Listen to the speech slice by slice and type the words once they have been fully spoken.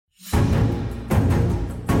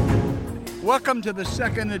Welcome to the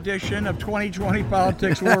second edition of 2020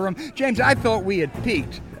 Politics War Room. James, I thought we had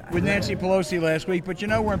peaked with Nancy Pelosi last week, but you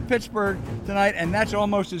know, we're in Pittsburgh tonight, and that's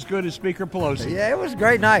almost as good as Speaker Pelosi. Yeah, it was a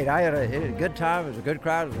great night. I had a good time. It was a good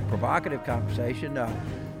crowd. It was a provocative conversation.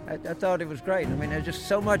 I thought it was great. I mean, there's just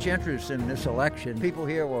so much interest in this election. People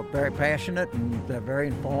here were very passionate and very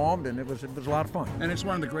informed, and it was a lot of fun. And it's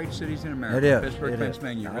one of the great cities in America. It is. Pittsburgh,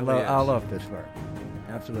 Pennsylvania. I love Pittsburgh.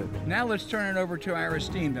 Absolutely. Now let's turn it over to our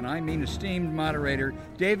esteemed, and I mean esteemed moderator,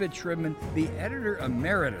 David Shribman, the editor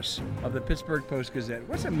emeritus of the Pittsburgh Post-Gazette.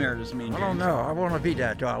 What's emeritus mean, James? I don't know. I want to be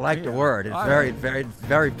that, too. I like the word. It's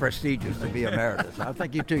very prestigious to be emeritus. I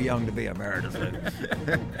think you're too young to be emeritus.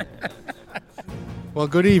 Well,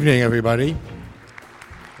 good evening, everybody.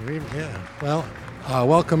 Well,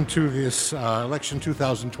 welcome to this election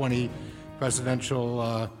 2020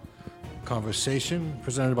 presidential conversation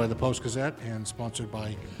presented by the Post-Gazette and sponsored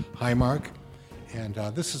by Highmark. And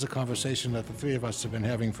this is a conversation that the three of us have been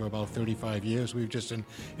having for about 35 years. We've just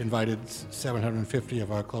invited 750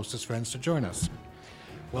 of our closest friends to join us.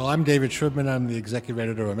 Well, I'm David Shribman. I'm the executive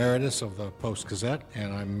editor emeritus of the Post-Gazette,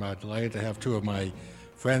 and I'm delighted to have two of my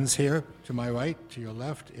friends here. To my right, to your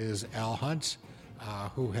left, is Al Hunt,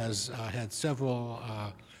 who has had several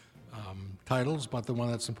titles, but the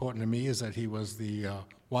one that's important to me is that he was the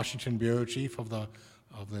Washington bureau chief of the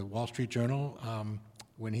Wall Street Journal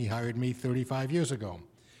when he hired me 35 years ago.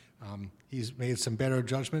 He's made some better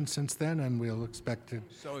judgments since then, and we'll expect to.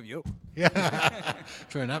 So have you. Yeah,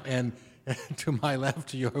 fair enough. And to my left,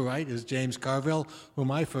 to your right, is James Carville,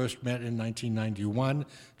 whom I first met in 1991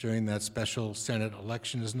 during that special Senate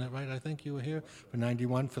election. Isn't that right? I think you were here for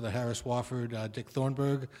 91 for the Harris-Wofford, Dick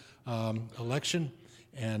Thornburgh election.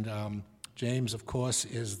 And James, of course,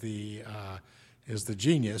 is the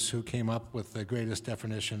genius who came up with the greatest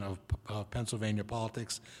definition of Pennsylvania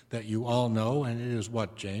politics that you all know, and it is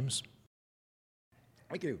what, James?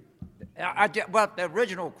 Thank you. Well, the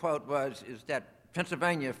original quote is that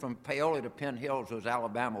Pennsylvania from Paoli to Penn Hills was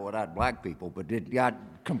Alabama without black people, but it got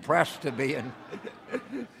compressed to be in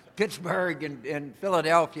Pittsburgh and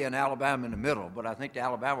Philadelphia and Alabama in the middle. But I think the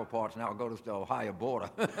Alabama parts now go to the Ohio border.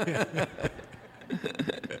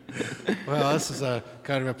 Well, this is a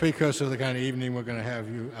kind of a precursor to the kind of evening we're going to have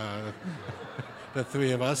you, the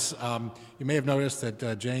three of us. You may have noticed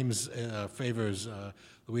that James favors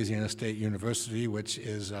Louisiana State University, which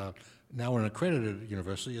is now an accredited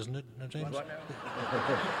university, isn't it, James? What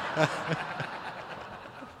now?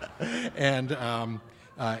 And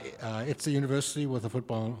it's a university with a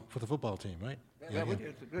football team, right? Yeah. We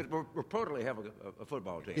reportedly have a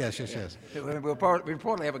football team. Yes. We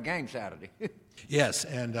reportedly have a game Saturday. Yes,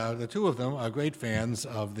 and the two of them are great fans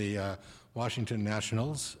of the Washington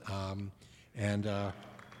Nationals, and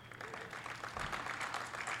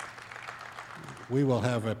we will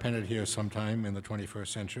have a pennant here sometime in the 21st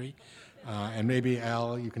century. And maybe,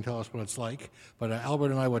 Al, you can tell us what it's like. But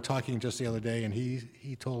Albert and I were talking just the other day, and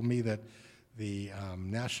he told me that the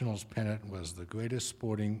Nationals pennant was the greatest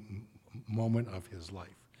sporting moment of his life.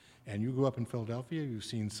 And you grew up in Philadelphia. You've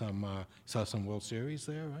seen saw some World Series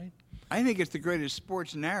there, right? I think it's the greatest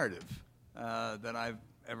sports narrative that I've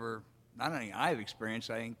ever, not only I've experienced,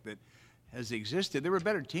 I think that has existed. There were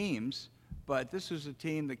better teams, but this was a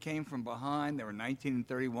team that came from behind. They were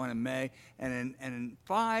 19-31 in May, and in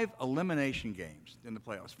 5 elimination games in the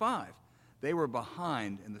playoffs, 5, they were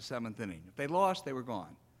behind in the 7th inning. If they lost, they were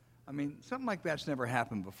gone. I mean, something like that's never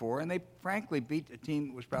happened before, and they frankly beat a team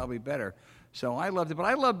that was probably better. So I loved it, but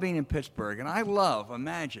I love being in Pittsburgh, and I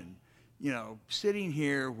imagine, sitting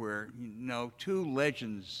here where, 2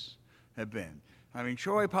 legends have been. I mean,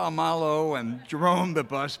 Troy Polamalu and Jerome the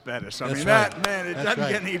Bus Bettis. It doesn't right.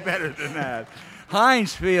 get any better than that.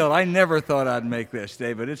 Heinz Field, I never thought I'd make this,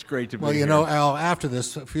 David. It's great to be here. Well, Al, after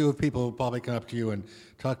this, a few people will probably come up to you and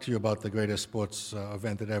talk to you about the greatest sports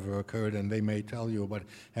event that ever occurred, and they may tell you what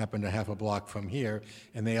happened a half a block from here,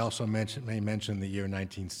 and they also may mention the year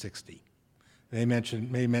 1960. They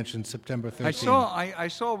may mention September 13th. I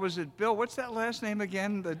saw. Was it Bill? What's that last name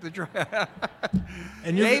again?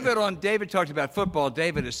 And David talked about football.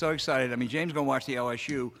 David is so excited. I mean, James is going to watch the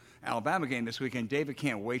LSU Alabama game this weekend. David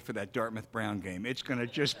can't wait for that Dartmouth Brown game. It's going to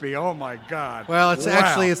just be, oh my God! Well, it's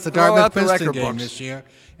the Dartmouth Princeton game this year,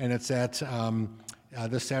 and it's at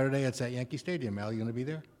this Saturday. It's at Yankee Stadium. Al, you going to be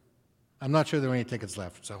there? I'm not sure there are any tickets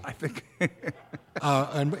left, so. I think.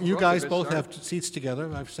 And you guys both have seats together.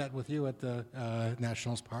 I've sat with you at the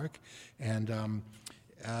Nationals Park. And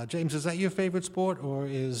James, is that your favorite sport, or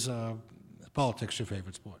is politics your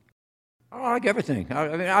favorite sport? I like everything.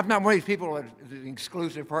 I mean, I'm not one of these people that's an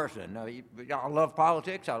exclusive person. I love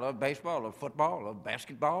politics. I love baseball. I love football. I love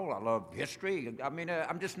basketball. I love history. I mean,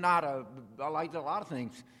 I'm just not I like a lot of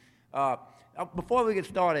things. Before we get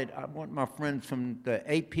started, I want my friends from the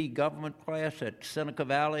AP government class at Seneca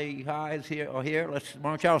Valley High here. Why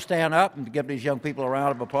don't y'all stand up and give these young people a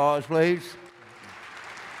round of applause, please?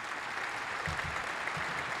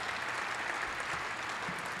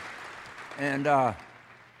 And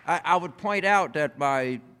I would point out that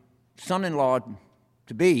my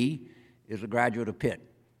son-in-law-to-be is a graduate of Pitt.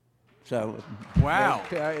 So, Wow.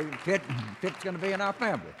 Pitt's going to be in our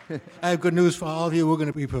family. I have good news for all of you. We're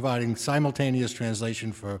going to be providing simultaneous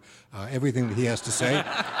translation for everything that he has to say,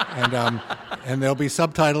 and there'll be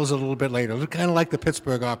subtitles a little bit later. It's kind of like the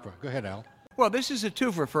Pittsburgh Opera. Go ahead, Al. Well, this is a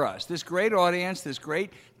twofer for us. This great audience, this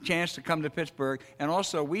great chance to come to Pittsburgh, and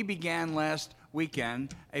also we began last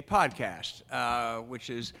weekend a podcast, which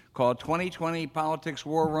is called 2020 Politics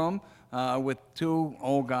War Room, with two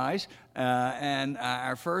old guys. And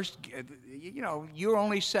our first, you're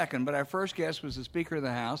only second, but our first guest was the Speaker of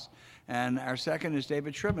the House, and our second is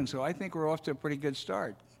David Shribman. So I think we're off to a pretty good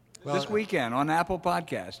start this weekend on Apple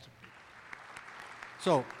Podcast.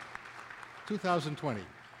 So, 2020.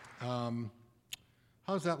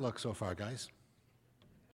 How's that look so far, guys?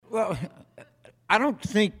 Well, I don't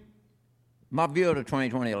think my view of the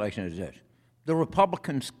 2020 election is this. The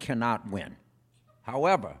Republicans cannot win.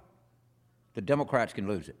 However, the Democrats can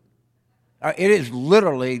lose it. It is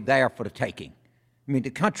literally there for the taking. I mean, the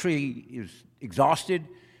country is exhausted.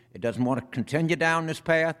 It doesn't want to continue down this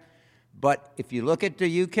path. But if you look at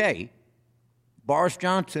the UK, Boris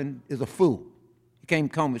Johnson is a fool. He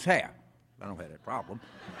can't comb his hair. I don't have that problem.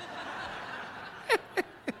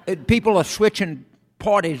 People are switching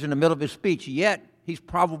parties in the middle of his speech, yet he's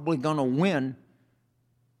probably going to win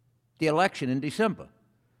the election in December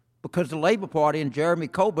because the Labor Party and Jeremy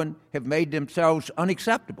Corbyn have made themselves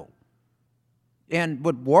unacceptable. And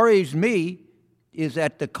what worries me is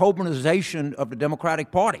that the Corbynization of the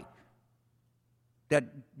Democratic Party, that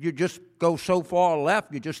you just go so far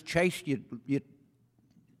left, you just chase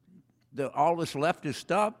all this leftist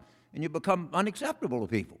stuff, and you become unacceptable to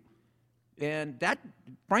people. And that,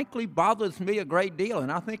 frankly, bothers me a great deal,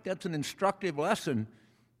 and I think that's an instructive lesson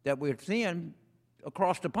that we're seeing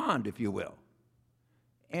across the pond, if you will.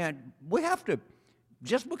 And we have to,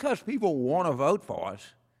 just because people want to vote for us,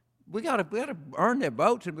 we got to earn their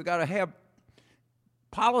votes, and we got to have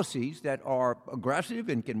policies that are aggressive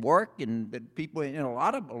and can work, and that people in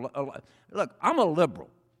look, I'm a liberal.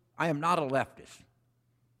 I am not a leftist.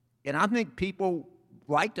 And I think people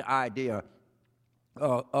like the idea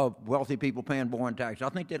of wealthy people paying foreign taxes. I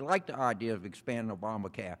think they like the idea of expanding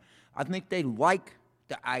Obamacare. I think they like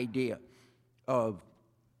the idea of,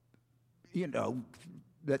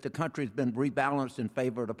 that the country's been rebalanced in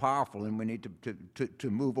favor of the powerful, and we need to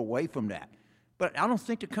move away from that. But I don't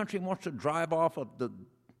think the country wants to drive off of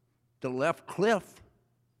the left cliff.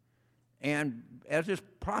 And as this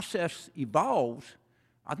process evolves,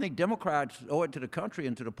 I think Democrats owe it to the country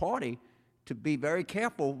and to the party to be very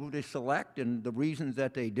careful who they select and the reasons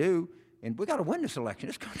that they do. And we got to win this election.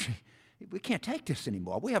 This country, we can't take this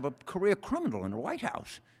anymore. We have a career criminal in the White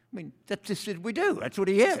House. I mean, that's just what we do. That's what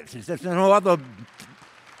he is. There's no other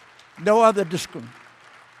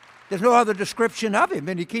description of him,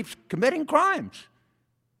 and he keeps committing crimes.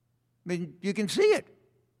 I mean, you can see it.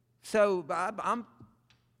 So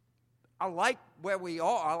I like where we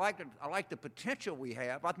are. I like the potential we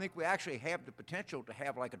have. I think we actually have the potential to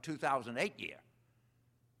have like a 2008 year.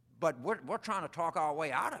 But we're trying to talk our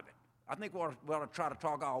way out of it. I think we're going to try to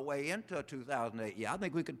talk our way into a 2008 year. I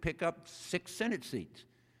think we could pick up 6 Senate seats.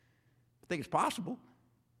 I think it's possible.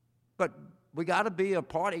 But we got to be a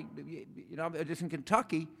party. Just in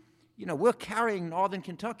Kentucky, we're carrying northern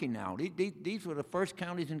Kentucky now. These were the first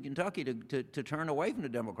counties in Kentucky to turn away from the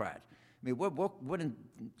Democrats. I mean, we're in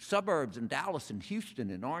suburbs in Dallas and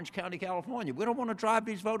Houston and Orange County, California. We don't want to drive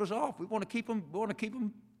these voters off. We want to keep them. We want to keep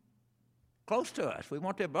them close to us. We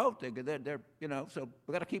want their vote. They're so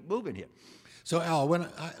we got to keep moving here. So, Al,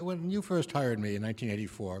 when you first hired me in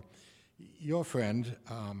 1984, your friend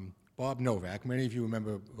Bob Novak, many of you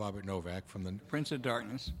remember Robert Novak from the Prince of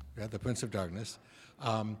Darkness. Yeah, the Prince of Darkness,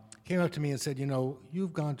 came up to me and said,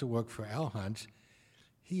 you've gone to work for Al Hunt.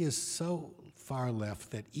 He is so far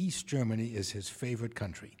left that East Germany is his favorite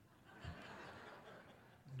country.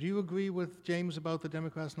 Do you agree with James about the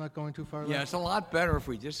Democrats not going too far left? Yeah, it's a lot better if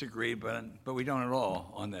we disagree, but we don't at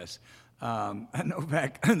all on this.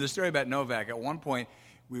 Novak, the story about Novak, at one point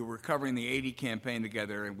we were covering the 80 campaign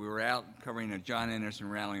together, and we were out covering a John Anderson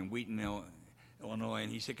rally in Wheaton, Illinois,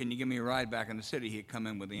 and he said, "Can you give me a ride back in the city?" He had come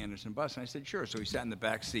in with the Anderson bus, and I said, "Sure." So he sat in the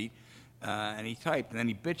back seat, and he typed, and then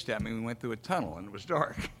he bitched at me. We went through a tunnel, and it was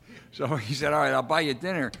dark. So he said, "All right, I'll buy you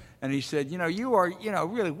dinner." And he said, "You are,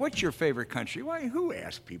 really, what's your favorite country?" Why? Who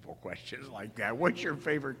asks people questions like that? What's your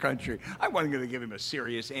favorite country? I wasn't going to give him a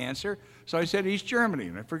serious answer, so I said, "East Germany,"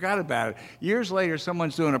 and I forgot about it. Years later,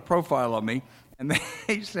 someone's doing a profile of me, and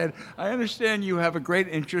they said, "I understand you have a great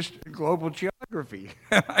interest in global geography."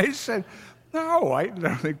 I said, "No, I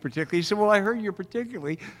don't think particularly." He said, "Well, I heard you're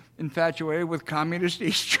particularly infatuated with communist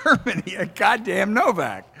East Germany, a goddamn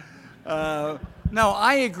Novak." No,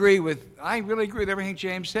 I really agree with everything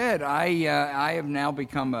James said. I have now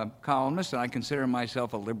become a columnist, and I consider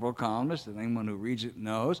myself a liberal columnist, and anyone who reads it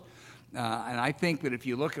knows. And I think that if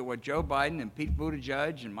you look at what Joe Biden and Pete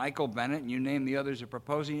Buttigieg and Michael Bennet and you name the others are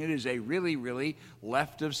proposing, it is a really, really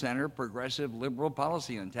left-of-center, progressive, liberal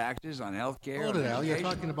policy on taxes, on health care. Hold it, Al. You're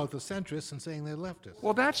talking about the centrists and saying they're leftists.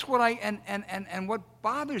 Well, that's what and what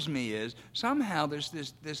bothers me is somehow there's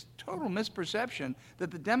this total misperception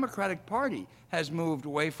that the Democratic Party has moved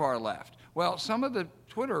way far left. Well, some of the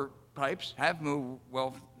Twitter types have moved,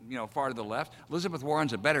 far to the left. Elizabeth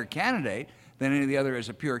Warren's a better candidate than any of the other as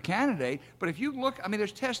a pure candidate. But if you look,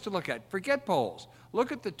 there's tests to look at. Forget polls.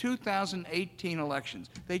 Look at the 2018 elections.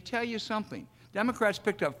 They tell you something. Democrats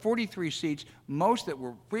picked up 43 seats, most that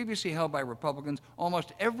were previously held by Republicans.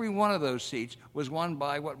 Almost every one of those seats was won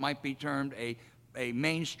by what might be termed a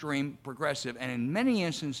mainstream progressive. And in many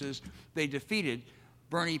instances, they defeated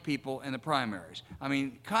Bernie people in the primaries.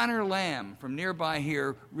 Connor Lamb from nearby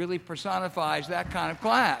here really personifies that kind of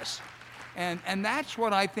class. And that's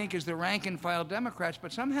what I think is the rank and file Democrats,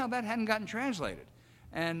 but somehow that hadn't gotten translated.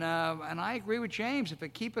 And I agree with James. If they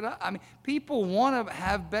keep it up, people want to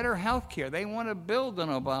have better health care. They want to build an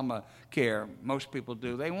Obamacare. Most people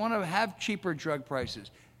do. They want to have cheaper drug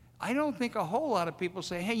prices. I don't think a whole lot of people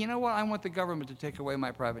say, "Hey, you know what? I want the government to take away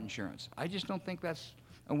my private insurance." I just don't think that's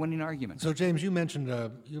a winning argument. So, James, you mentioned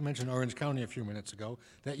Orange County a few minutes ago.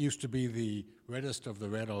 That used to be the reddest of the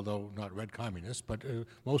red, although not red communists, but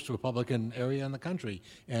most Republican area in the country.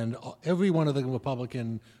 And every one of the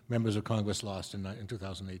Republican members of Congress lost in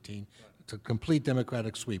 2018. It's a complete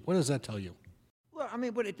Democratic sweep. What does that tell you? Well,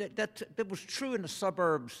 that was true in the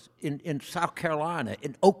suburbs in South Carolina,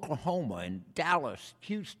 in Oklahoma, in Dallas,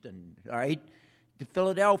 Houston, all right?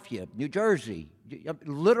 Philadelphia, New Jersey.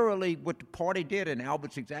 Literally what the party did, and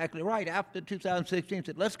Albert's exactly right, after 2016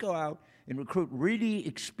 said, let's go out and recruit really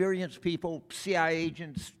experienced people, CIA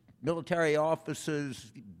agents, military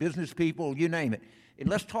officers, business people, you name it. And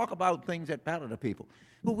let's talk about things that matter to people.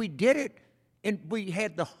 Well, we did it, and we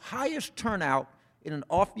had the highest turnout in an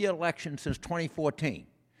off-year election since 2014.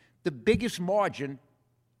 The biggest margin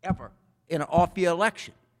ever in an off-year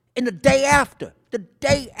election. And the day after,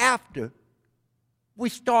 we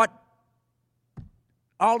start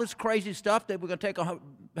all this crazy stuff that we're going to take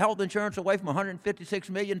health insurance away from 156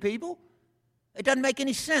 million people. It doesn't make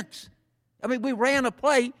any sense. We ran a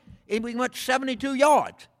play and we went 72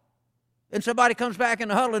 yards. And somebody comes back in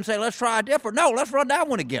the huddle and say, let's try a different. No, let's run that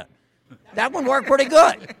one again. That one worked pretty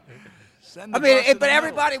good. But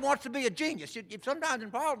everybody wants to be a genius. Sometimes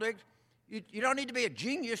in politics, you don't need to be a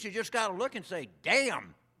genius. You just got to look and say,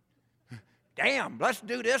 damn, let's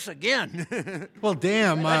do this again. Well,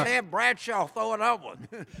 damn. Let's have Bradshaw throw another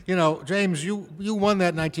one. James, you won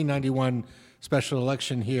that 1991 special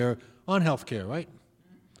election here on health care, right?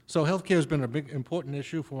 So health care has been a big, important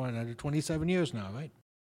issue for 27 years now, right?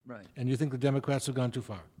 Right. And you think the Democrats have gone too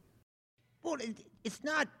far? Well, it's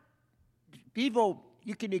not. People,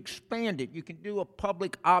 you can expand it. You can do a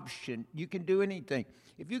public option. You can do anything.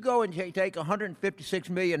 If you go and take 156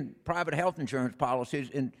 million private health insurance policies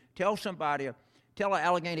and tell an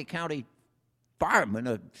Allegheny County fireman,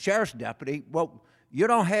 a sheriff's deputy, well, you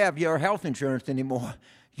don't have your health insurance anymore.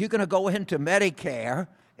 You're going to go into Medicare.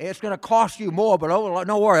 It's going to cost you more, but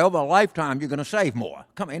don't worry, over a lifetime, you're going to save more.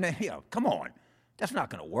 Come on. That's not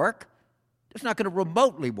going to work. That's not going to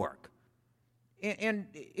remotely work. And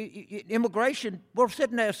immigration, we're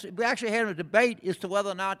sitting there, we actually had a debate as to whether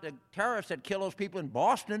or not the terrorist that killed those people in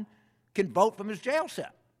Boston can vote from his jail cell.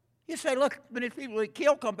 You say, look, when these people he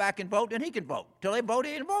killed come back and vote, then he can vote. Till they vote,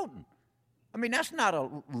 he ain't voting. That's not a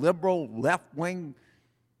liberal, left-wing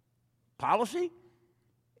policy.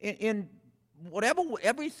 In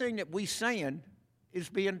everything that we saying is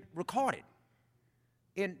being recorded.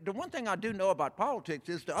 And the one thing I do know about politics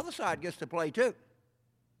is the other side gets to play too.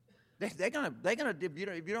 They're gonna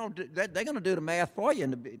do the math for you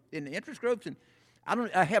in the interest groups, and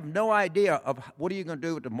I have no idea of what are you going to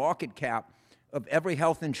do with the market cap of every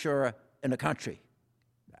health insurer in the country.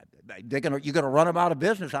 you're going to run them out of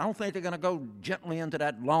business. I don't think they're going to go gently into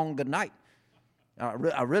that long good night.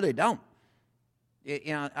 I really don't.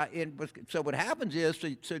 So what happens is,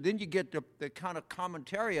 so then you get the kind of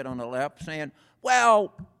commentariat on the left saying,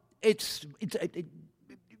 well, it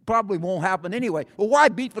probably won't happen anyway. Well, why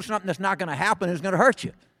beat for something that's not going to happen and is going to hurt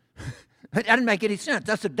you? That doesn't make any sense.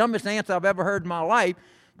 That's the dumbest answer I've ever heard in my life.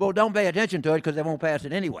 Well, don't pay attention to it because they won't pass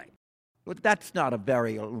it anyway. But that's not a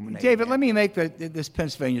very illuminating David, answer. let me make this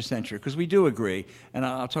Pennsylvania centric, because we do agree, and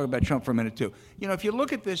I'll talk about Trump for a minute too. If you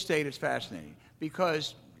look at this state, it's fascinating,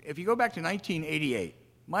 because if you go back to 1988,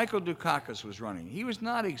 Michael Dukakis was running. He was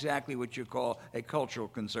not exactly what you call a cultural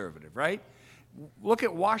conservative, right? Look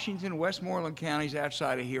at Washington, Westmoreland counties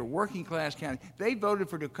outside of here, working class counties. They voted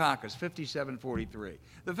for Dukakis, 57-43.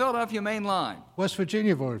 The Philadelphia Main Line. West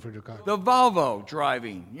Virginia voted for Dukakis. The Volvo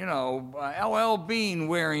driving, LL Bean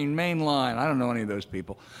wearing Main Line. I don't know any of those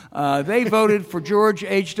people. They voted for George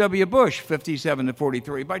H.W. Bush,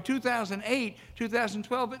 57-43. By 2008,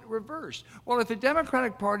 2012, it reversed. Well, if the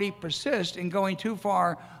Democratic Party persists in going too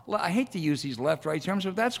far, I hate to use these left-right terms,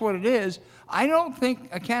 but that's what it is. I don't think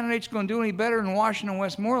a candidate's going to do any better in Washington,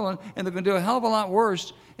 Westmoreland, and they're going to do a hell of a lot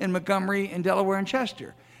worse in Montgomery and Delaware and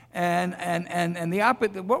Chester. And the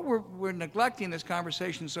opposite, what we're neglecting in this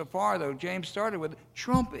conversation so far, though, James started with,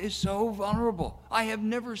 Trump is so vulnerable. I have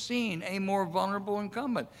never seen a more vulnerable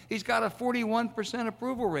incumbent. He's got a 41%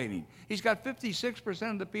 approval rating. He's got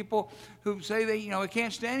 56% of the people who say they,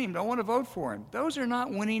 can't stand him, don't want to vote for him. Those are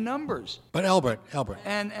not winning numbers. But Albert.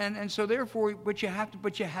 And so therefore, but you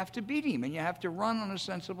have to beat him, and you have to run on a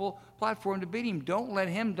sensible platform to beat him. Don't let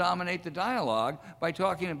him dominate the dialogue by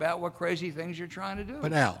talking about what crazy things you're trying to do.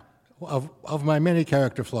 But Al, of my many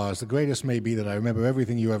character flaws, the greatest may be that I remember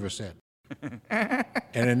everything you ever said. And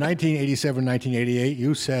in 1987, 1988,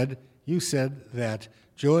 you said that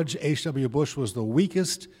George H.W. Bush was the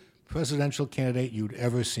weakest presidential candidate you'd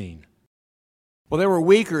ever seen. Well, there were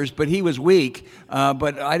weakers, but he was weak.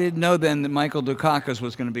 But I didn't know then that Michael Dukakis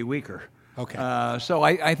was going to be weaker. Okay. So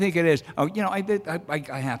I think it is.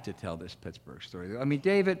 I have to tell this Pittsburgh story. I mean,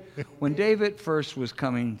 when David first was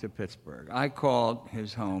coming to Pittsburgh, I called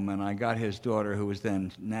his home, and I got his daughter, who was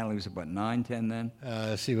then, Natalie was about 9, 10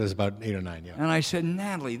 then? She was about 8 or 9, yeah. And I said,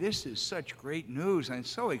 Natalie, this is such great news, and it's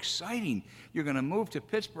so exciting. You're going to move to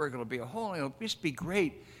Pittsburgh. It'll just be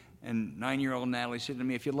great. And 9-year-old Natalie said to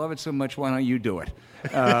me, if you love it so much, why don't you do it?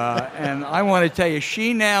 And I want to tell you,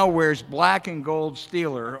 she now wears black and gold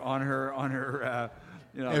Steeler on her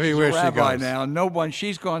everywhere she's a rabbi she goes. now. No one,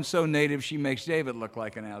 she's gone so native, she makes David look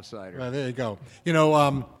like an outsider. Well, there you go.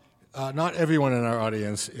 Not everyone in our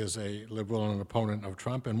audience is a liberal and an opponent of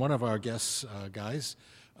Trump, and one of our guests, guys,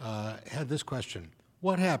 had this question.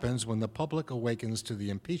 What happens when the public awakens to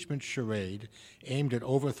the impeachment charade aimed at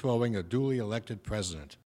overthrowing a duly elected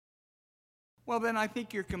president? Well, then I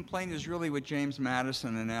think your complaint is really with James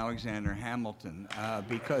Madison and Alexander Hamilton,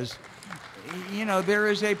 because, there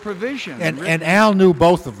is a provision. And Al knew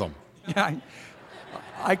both of them. Yeah,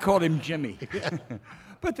 I called him Jimmy.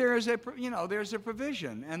 But there's a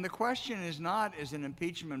provision, and the question is not, is an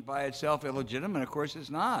impeachment by itself illegitimate? Of course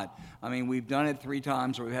it's not. I mean, we've done it 3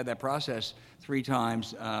 times, or we've had that process 3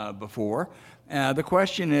 times before. The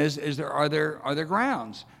question is are there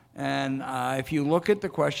grounds? And if you look at the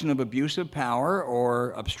question of abuse of power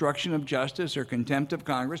or obstruction of justice or contempt of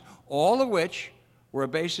Congress, all of which were a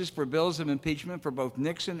basis for bills of impeachment for both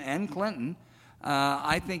Nixon and Clinton,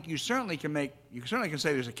 I think you certainly can say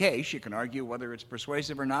there's a case. You can argue whether it's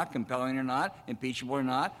persuasive or not, compelling or not, impeachable or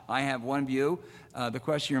not. I have one view. The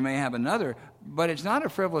questioner may have another. But it's not a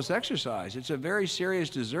frivolous exercise. It's a very serious,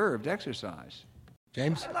 deserved exercise.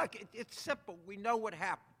 James? Look, it's simple. We know what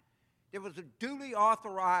happened. There was a duly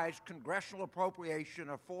authorized congressional appropriation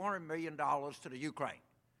of $400 million to the Ukraine.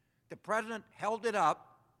 The president held it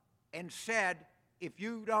up and said, if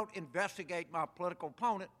you don't investigate my political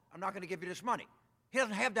opponent, I'm not going to give you this money. He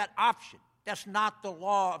doesn't have that option. That's not the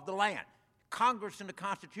law of the land. Congress in the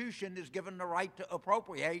Constitution is given the right to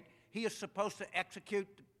appropriate. He is supposed to execute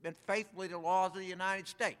faithfully the laws of the United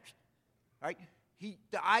States. Right?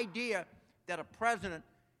 The idea that a president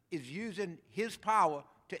is using his power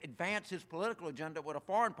to advance his political agenda with a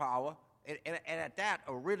foreign power, and at that,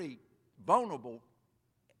 a really vulnerable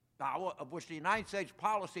power of which the United States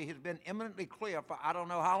policy has been eminently clear for I don't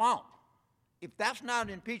know how long. If that's not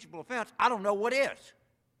an impeachable offense, I don't know what is.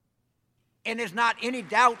 And there's not any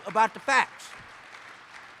doubt about the facts.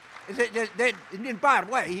 And by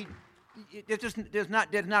the way, there's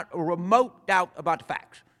not a remote doubt about the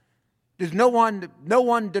facts. There's no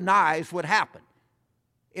one denies what happened.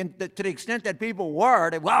 And to the extent that people were,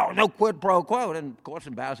 no quid pro quo, and of course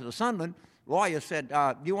Ambassador Sondland lawyer said,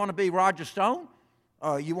 you want to be Roger Stone?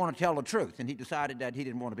 Or you want to tell the truth? And he decided that he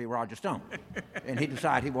didn't want to be Roger Stone. And he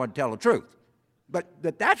decided he wanted to tell the truth. But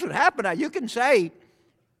that's what happened. Now, you can say,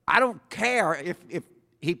 I don't care if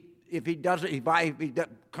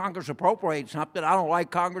Congress appropriates something. I don't like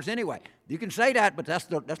Congress anyway. You can say that, but that's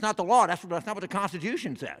not the law. That's not what the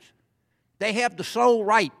Constitution says. They have the sole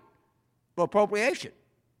right for appropriation.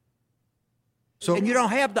 So, and you don't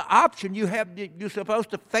have the option. You're supposed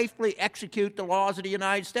to faithfully execute the laws of the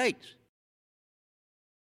United States.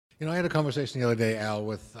 you know, I had a conversation the other day, Al,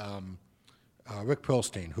 with Rick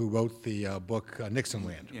Perlstein, who wrote the book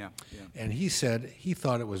Nixonland. Yeah, yeah. And he said he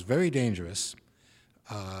thought it was very dangerous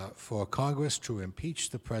for Congress to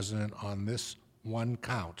impeach the president on this one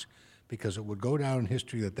count, because it would go down in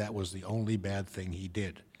history that that was the only bad thing he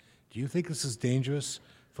did. Do you think this is dangerous?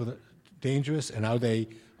 And are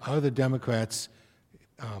the Democrats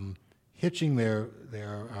hitching their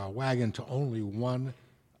wagon to only one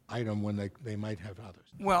item when they might have others?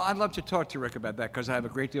 Well, I'd love to talk to Rick about that because I have a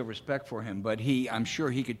great deal of respect for him. But I'm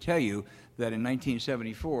sure he could tell you that in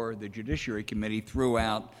 1974, the Judiciary Committee threw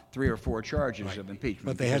out 3 or 4 charges of impeachment.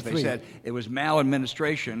 But they had because 3. They said it was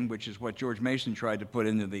maladministration, which is what George Mason tried to put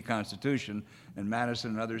into the Constitution, and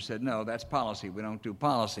Madison and others said, no, that's policy. We don't do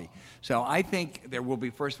policy. So I think there will be,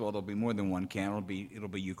 first of all, there'll be more than one count. It'll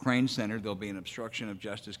be Ukraine-centered. There'll be an obstruction of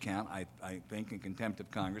justice count, I think, and contempt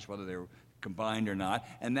of Congress, whether they're combined or not,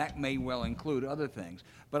 and that may well include other things.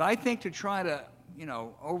 But I think to try to,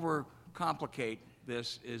 overcomplicate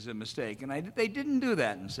this is a mistake, and they didn't do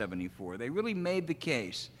that in '74. They really made the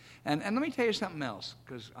case. And let me tell you something else,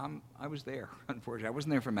 because I was there, unfortunately. I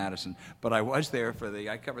wasn't there for Madison, but I was there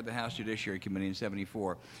I covered the House Judiciary Committee in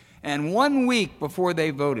 '74. And 1 week before they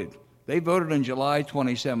voted on July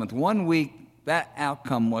 27th, 1 week, that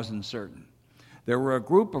outcome wasn't certain. There were a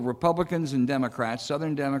group of Republicans and Democrats,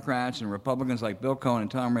 Southern Democrats and Republicans like Bill Cohen and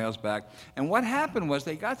Tom Railsback, and what happened was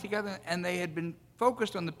they got together and they had been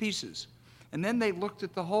focused on the pieces, and then they looked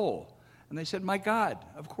at the whole, and they said, my God,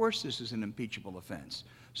 of course this is an impeachable offense.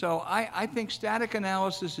 So I think static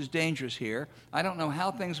analysis is dangerous here. I don't know how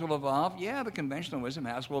things will evolve. Yeah, the conventional wisdom,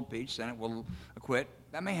 House will impeach, Senate will acquit.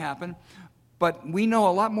 That may happen. But we know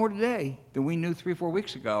a lot more today than we knew 3 or 4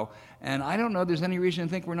 weeks ago, and I don't know there's any reason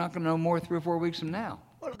to think we're not going to know more 3 or 4 weeks from now.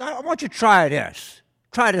 Well, I want you to try this.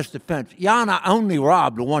 Try this defense. Yana only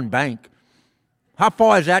robbed one bank. How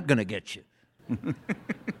far is that going to get you?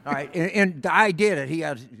 All right, and the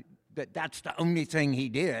idea that that's the only thing he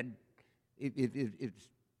did, it's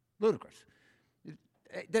ludicrous.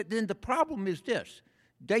 Then the problem is this.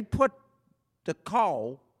 They put the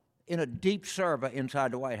call in a deep server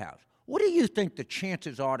inside the White House. What do you think the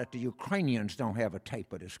chances are that the Ukrainians don't have a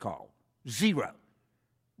tape of this call? 0.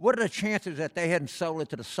 What are the chances that they hadn't sold it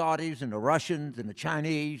to the Saudis and the Russians and the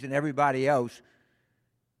Chinese and everybody else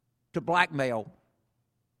to blackmail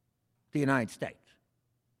the United States?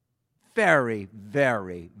 Very,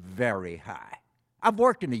 very, very high. I've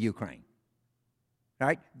worked in the Ukraine.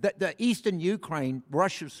 Right? The eastern Ukraine,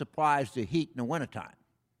 Russia supplies the heat in the wintertime.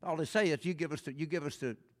 All they say is, you give us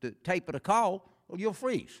the tape of the call, or you'll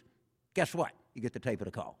freeze. Guess what? You get the tape of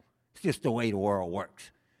the call. It's just the way the world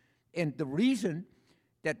works. And the reason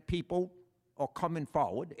that people are coming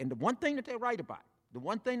forward, and the one thing that they write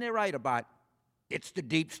about, it's the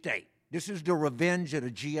deep state. This is the revenge of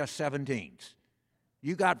the GS-17s.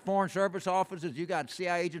 You got Foreign Service officers, you got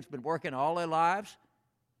CIA agents been working all their lives,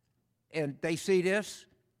 and they see this,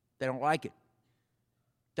 they don't like it.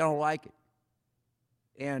 They don't like it.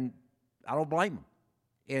 And I don't blame them.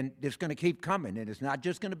 And it's going to keep coming, and it's not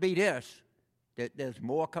just going to be this. There's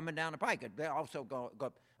more coming down the pike. They're also going.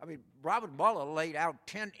 Robert Mueller laid out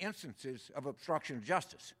 10 instances of obstruction of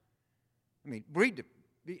justice. I mean,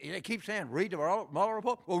 they keep saying, read the Mueller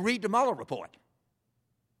report. Well, read the Mueller report.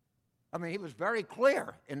 I mean, he was very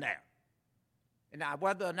clear in there. And now,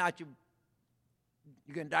 whether or not you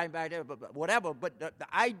can dive back there, but whatever, but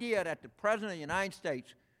the idea that the President of the United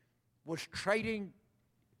States was trading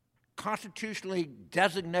constitutionally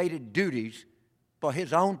designated duties for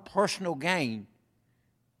his own personal gain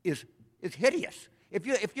is hideous. If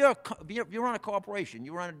you run a corporation,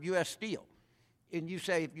 you run U.S. Steel, and you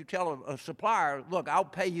tell a supplier, look, I'll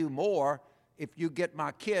pay you more if you get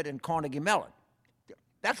my kid in Carnegie Mellon.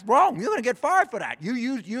 That's wrong. You're going to get fired for that. You're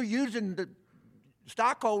using the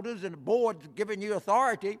stockholders and the boards giving you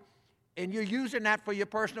authority, and you're using that for your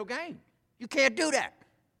personal gain. You can't do that.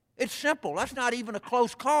 It's simple. That's not even a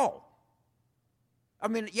close call. I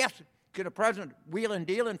mean, yes, can a president wheel and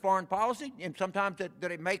deal in foreign policy? And sometimes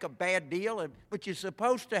they make a bad deal, but you're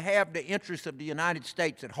supposed to have the interests of the United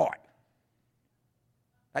States at heart.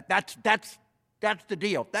 That's That's the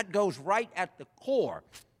deal. That goes right at the core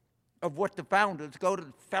of what the founders go to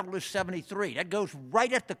the Federalist 73. That goes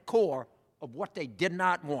right at the core of what they did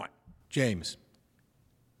not want. James,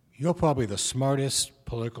 you're probably the smartest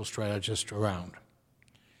political strategist around.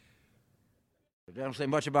 I don't say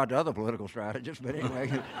much about the other political strategists, but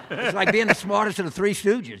anyway, it's like being the smartest of the Three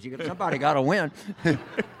Stooges. Somebody got to win.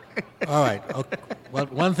 All right. Okay. Well,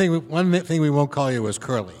 one thing we won't call you is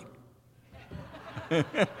Curly.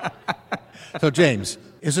 So, James,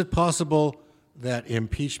 is it possible that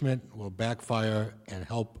impeachment will backfire and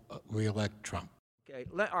help reelect Trump? Okay.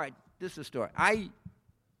 All right. This is the story. I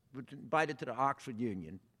was invited to the Oxford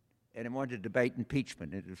Union, and I wanted to debate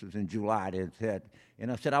impeachment. This was in July.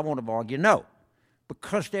 And I said, I want to argue no,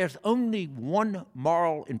 because there's only one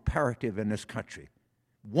moral imperative in this country,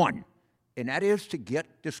 one, and that is to get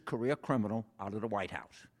this career criminal out of the White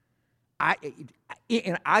House.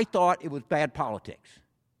 I thought it was bad politics.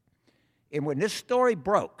 And when this story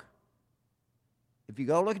broke, if you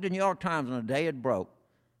go look at the New York Times on the day it broke,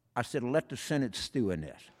 I said, let the Senate stew in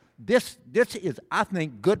this. This is, I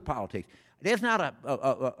think, good politics. There's not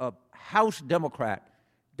a House Democrat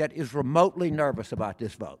that is remotely nervous about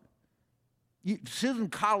this vote. Susan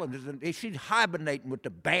Collins, she's hibernating with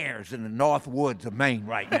the bears in the north woods of Maine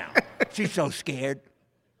right now. She's so scared,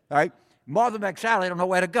 right? Martha McSally don't know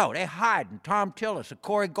where to go. They're hiding. Tom Tillis,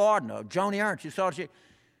 Corey Gardner, Joni Ernst. You saw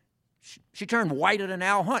she turned whiter than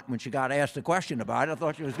Al Hunt when she got asked the question about it. I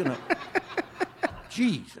thought she was going to...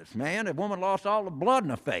 Jesus, man, the woman lost all the blood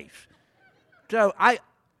in her face. So I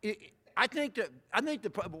think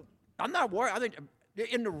I'm not worried. I think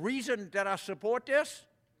in the reason that I support this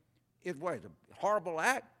is a horrible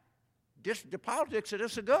act. The politics of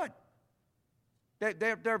this are good.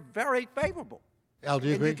 They're very favorable. Al, do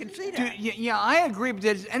you agree? You can see that. Yeah, I agree. But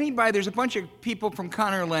there's a bunch of people from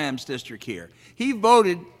Connor Lamb's district here. He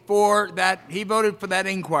voted for that. He voted for that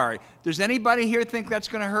inquiry. Does anybody here think that's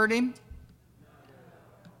going to hurt him?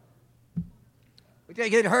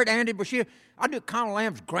 It hurt Andy Beshear. I knew Connor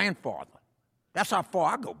Lamb's grandfather. That's how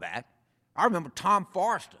far I go back. I remember Tom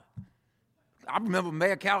Forrester. I remember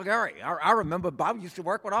Mayor Calgary. I remember Bob used to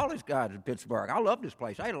work with all these guys in Pittsburgh. I love this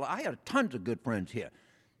place. I had tons of good friends here.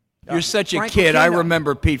 You're such a Frank kid. Lucchino. I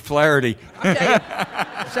remember Pete Flaherty.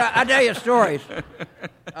 I tell you stories.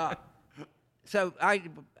 So I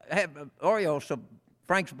have Orioles. So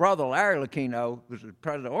Frank's brother, Larry Lucchino, was the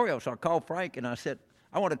president of Orioles. So I called Frank and I said,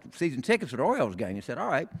 I wanted season tickets for the Orioles game. He said, all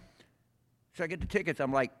right. So I get the tickets.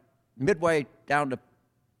 I'm like midway down the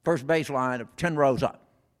first baseline of 10 rows up.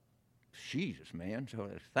 Jesus, man.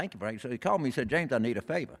 So thank you, Frank. So he called me. He said, James, I need a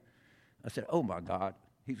favor. I said, oh, my God.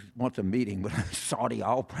 He wants a meeting with a Saudi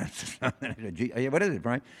oil prince or something. What is it,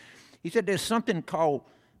 Frank? He said, there's something called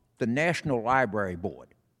the National Library Board,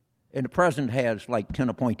 and the president has like 10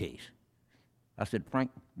 appointees. I said,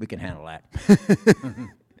 Frank, we can handle that.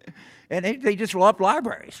 And they just loved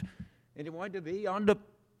libraries. And he wanted to be on the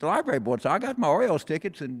library board. So I got my Orioles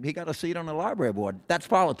tickets, and he got a seat on the library board. That's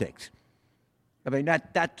politics. I mean,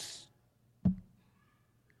 that's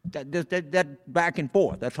back and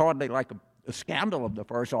forth. That's hardly like a scandal of the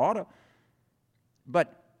first order.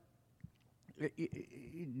 But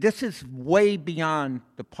this is way beyond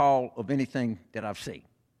the pall of anything that I've seen.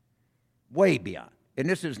 Way beyond. And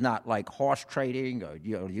this is not like horse trading or,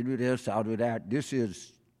 you do this, I'll do that. This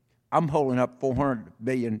is, I'm holding up $400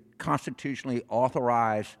 billion constitutionally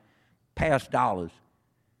authorized past dollars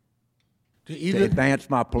to advance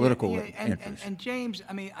my political interests. And James,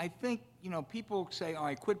 I mean, I think, people say, all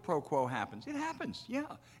right, quid pro quo happens. It happens, yeah.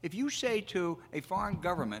 If you say to a foreign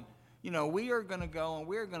government, we are going to go and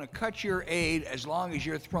we're going to cut your aid as long as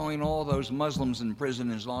you're throwing all those Muslims in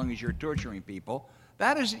prison, as long as you're torturing people,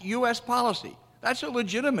 that is U.S. policy. That's a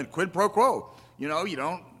legitimate quid pro quo. You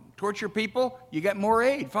don't torture people, you get more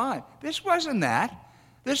aid, fine. This wasn't that.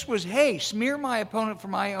 This was, hey, smear my opponent for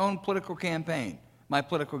my own political campaign, my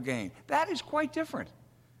political gain. That is quite different.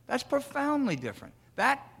 That's profoundly different.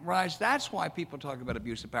 That's why people talk about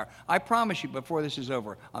abuse of power. I promise you, before this is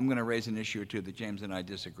over, I'm going to raise an issue or two that James and I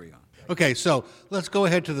disagree on. Okay, so let's go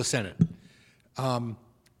ahead to the Senate.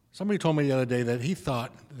 Somebody told me the other day that he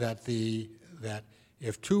thought that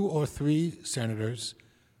if 2 or 3 senators,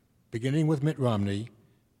 beginning with Mitt Romney,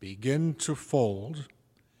 begin to fold,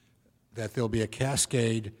 that there'll be a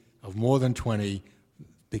cascade of more than 20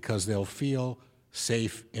 because they'll feel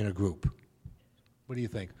safe in a group. What do you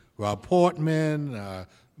think? Rob Portman,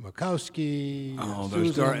 Murkowski. Oh,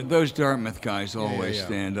 Susan. those Dartmouth guys always yeah.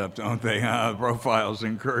 stand up, don't they? Profiles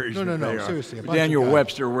encourage. No, they are. seriously, a bunch Daniel of guys.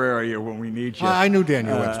 Webster, where are you when we need you? I knew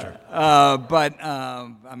Daniel Webster. Rob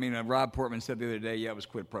Portman said the other day, yeah, it was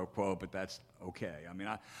quid pro quo, but that's okay. I mean,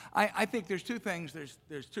 I think there's two things.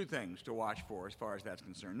 There's two things to watch for as far as that's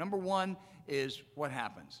concerned. Number one is what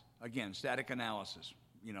happens. Again, static analysis.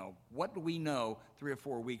 You know, what do we know 3 or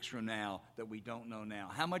 4 weeks from now that we don't know now?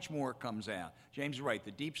 How much more comes out? James is right.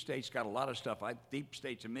 The deep state's got a lot of stuff. Deep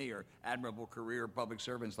state to me are admirable career public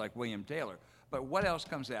servants like William Taylor. But what else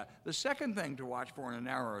comes out? The second thing to watch for in a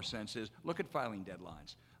narrower sense is look at filing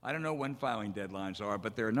deadlines. I don't know when filing deadlines are,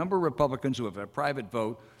 but there are a number of Republicans who, if a private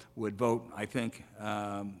vote, would vote, I think,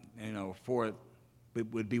 for it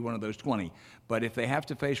would be one of those 20. But if they have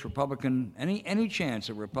to face any chance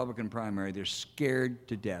of Republican primary, they're scared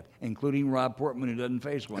to death, including Rob Portman, who doesn't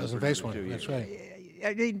face one. Doesn't for face another one. 2 That's years. right.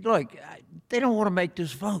 I mean, look, they don't want to make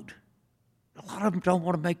this vote. A lot of them don't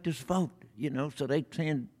want to make this vote, so they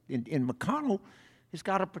saying in McConnell, he's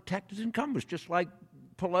got to protect his incumbents, just like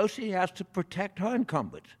Pelosi has to protect her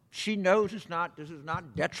incumbents. She knows this is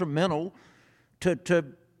not detrimental to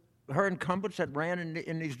her incumbents that ran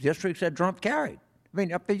in these districts that Trump carried. I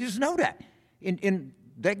mean, they just know that.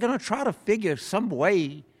 They're going to try to figure some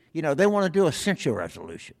way, they want to do a censure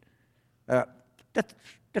resolution. That's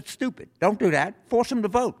stupid. Don't do that. Force them to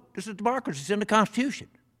vote. This is democracy. It's in the Constitution.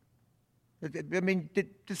 I mean, the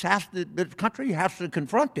country has to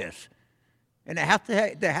confront this. And there has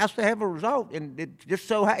to have a result. And it just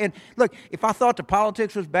and look, if I thought the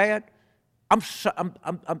politics was bad, I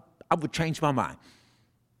would change my mind.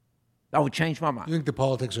 I would change my mind. You think the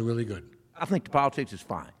politics are really good? I think the politics is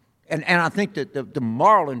fine. And I think that the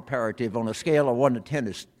moral imperative on a scale of 1 to 10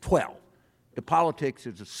 is 12. The politics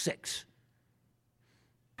is a 6.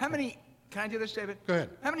 Can I do this, David? Go ahead.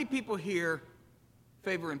 How many people here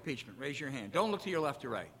favor impeachment? Raise your hand. Don't look to your left or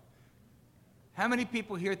right. How many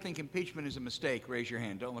people here think impeachment is a mistake? Raise your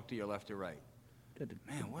hand. Don't look to your left or right.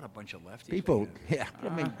 Man, what a bunch of lefties. People, yeah. I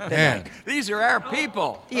mean, Man. These are our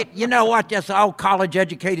people. You know what? That's all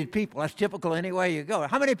college-educated people. That's typical anywhere you go.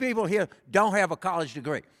 How many people here don't have a college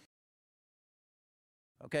degree?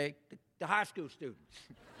 Okay? The high school students.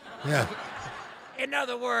 Yeah. In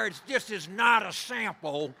other words, this is not a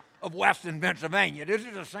sample of Western Pennsylvania. This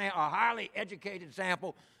is a highly educated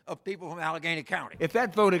sample of people from Allegheny County. If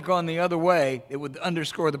that vote had gone the other way, it would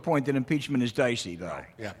underscore the point that impeachment is dicey, though.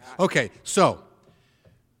 Yeah. Okay, so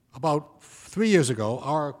about 3 years ago,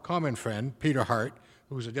 our common friend, Peter Hart,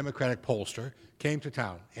 who was a Democratic pollster, came to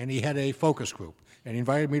town, and he had a focus group, and he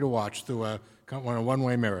invited me to watch through a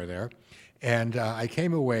one-way mirror there. And I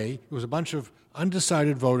came away, it was a bunch of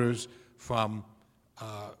undecided voters from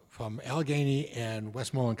Allegheny and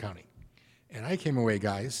Westmoreland County. And I came away,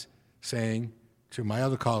 guys, saying to my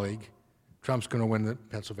other colleague, Trump's going to win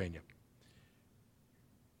Pennsylvania.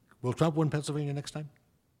 Will Trump win Pennsylvania next time?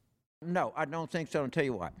 No, I don't think so. I'll tell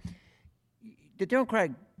you why. The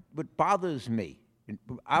Democratic, what bothers me,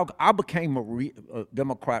 I became a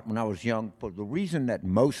Democrat when I was young for the reason that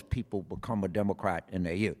most people become a Democrat in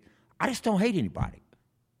their youth. I just don't hate anybody.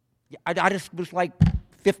 I just was like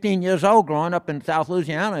 15 years old growing up in South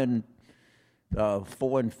Louisiana in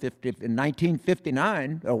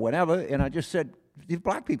 1959 or whatever, and I just said, these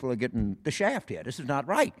black people are getting the shaft here. This is not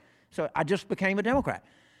right. So I just became a Democrat.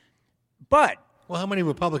 But Well, how many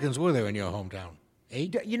Republicans were there in your hometown?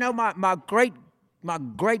 8? you know, my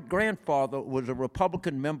great-grandfather was a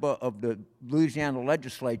Republican member of the Louisiana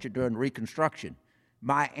legislature during Reconstruction.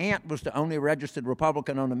 My aunt was the only registered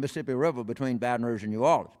Republican on the Mississippi River between Baton Rouge and New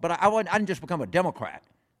Orleans. But I didn't just become a Democrat.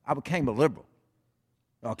 I became a liberal.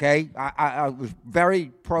 Okay? I was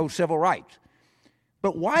very pro-civil rights.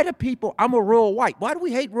 But why do people, I'm a rural white. Why do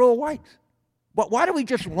we hate rural whites? Why do we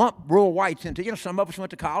just lump rural whites into, some of us went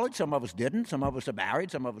to college, some of us didn't, some of us are married,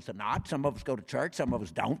 some of us are not, some of us go to church, some of us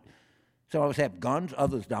don't. Some of us have guns,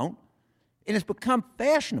 others don't. And it's become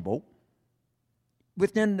fashionable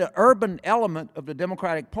within the urban element of the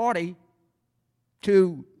Democratic Party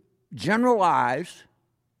to generalize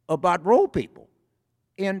about rural people.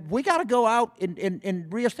 And we got to go out and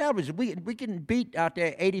reestablish it. We can beat out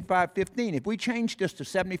there 85-15. If we change this to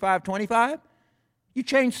 75-25, you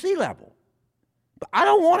change sea level. But I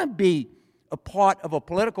don't want to be a part of a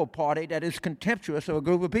political party that is contemptuous of a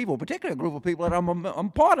group of people, particularly a group of people that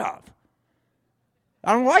I'm part of.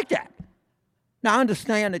 I don't like that. Now, I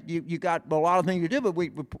understand that you got a lot of things to do, but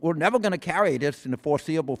we're never going to carry this in the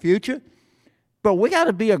foreseeable future. But we got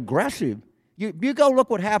to be aggressive. You go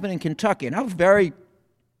look what happened in Kentucky, and I was very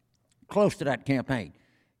close to that campaign.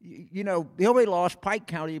 Hillary lost Pike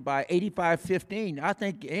County by 85-15. I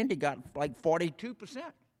think Andy got like 42%.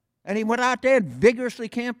 And he went out there and vigorously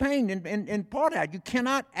campaigned. And part of that, you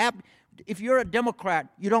cannot, if you're a Democrat,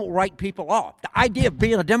 you don't write people off. The idea of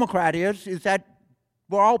being a Democrat is that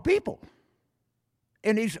we're all people.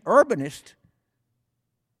 And these urbanists,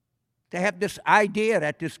 they have this idea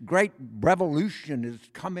that this great revolution is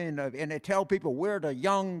coming, and they tell people we're the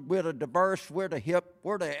young, we're the diverse, we're the hip,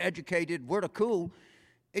 we're the educated, we're the cool.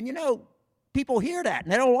 And, people hear that,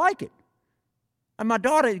 and they don't like it. And my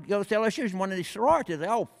daughter goes to LSU, she's one of these sororities. They're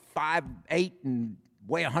all 5'8" and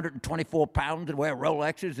weigh 124 pounds and wear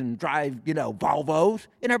Rolexes and drive, Volvos,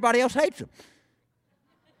 and everybody else hates them.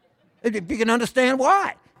 And you can understand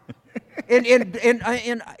why. In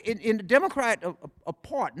the Democrat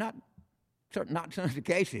apart, not Senator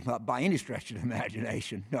Casey by any stretch of the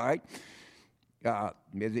imagination, all right? I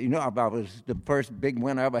was the first big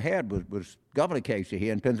win I ever had was Governor Casey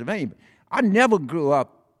here in Pennsylvania. I never grew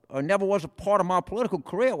up, or never was a part of my political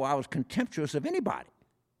career where I was contemptuous of anybody.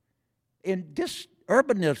 And this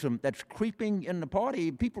urbanism that's creeping in the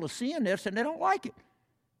party, people are seeing this and they don't like it.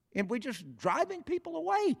 And we're just driving people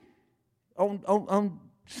away on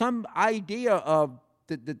some idea of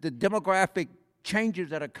the demographic changes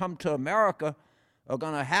that have come to America are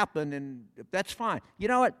going to happen, and that's fine. You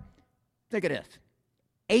know what? Think of this.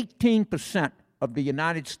 18% of the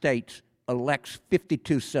United States elects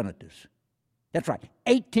 52 senators. That's right.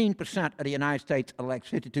 18% of the United States elects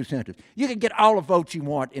 52 senators. You can get all the votes you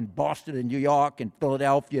want in Boston and New York and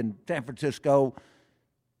Philadelphia and San Francisco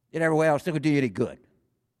and everywhere else. It would do you any good.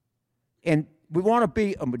 And we want to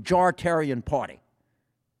be a majoritarian party.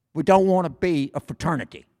 We don't want to be a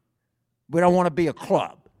fraternity. We don't want to be a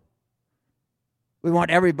club. We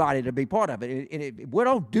want everybody to be part of it. And we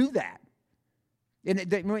don't do that. And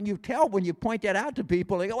when you point that out to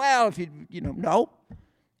people, they go, well, if no.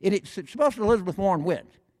 And it's supposed to Elizabeth Warren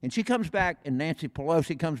wins. And she comes back, and Nancy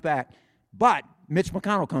Pelosi comes back, but Mitch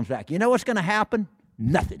McConnell comes back. You know what's going to happen?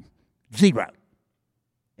 Nothing. Zero.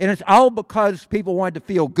 And it's all because people wanted to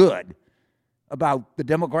feel good about the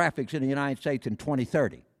demographics in the United States in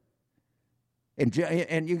 2030. And you're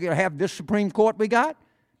going to have this Supreme Court we got?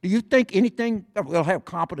 Do you think anything, we'll have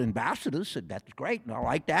competent ambassadors, and that's great, and I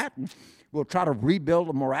like that, and we'll try to rebuild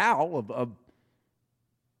the morale of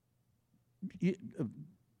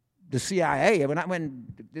the CIA.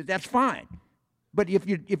 That's fine. But if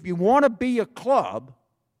you want to be a club,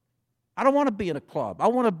 I don't want to be in a club. I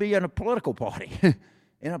want to be in a political party,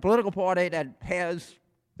 in a political party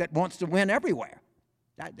that wants to win everywhere.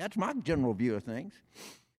 That's my general view of things.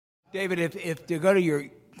 David, if to go to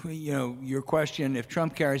your question, if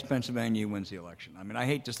Trump carries Pennsylvania, he wins the election. I mean, I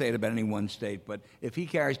hate to say it about any one state, but if he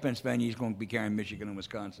carries Pennsylvania, he's going to be carrying Michigan and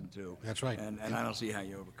Wisconsin too. That's right. And I don't see how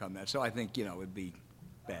you overcome that. So I think it'd be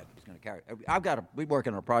bad. He's going to carry. We're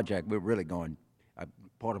working on a project. We're really going. I'm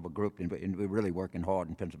part of a group, and we're really working hard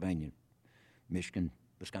in Pennsylvania, Michigan,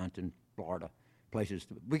 Wisconsin, Florida, places.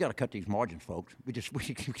 We got to cut these margins, folks. We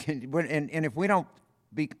can. And if we don't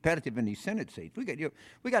be competitive in these Senate seats.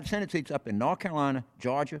 We got Senate seats up in North Carolina,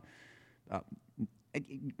 Georgia. We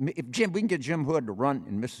can get Jim Hood to run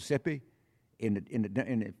in Mississippi, and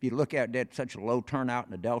if you look at that, such a low turnout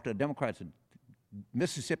in the Delta, Democrats,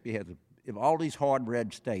 Mississippi has, of all these hard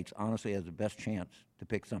red states, honestly has the best chance to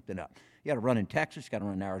pick something up. You got to run in Texas, you got to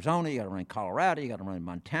run in Arizona, you got to run in Colorado, you got to run in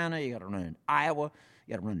Montana, you got to run in Iowa,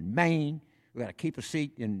 you got to run in Maine. We got to keep a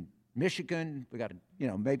seat in Michigan. We got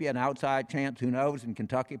to, maybe an outside chance, who knows, in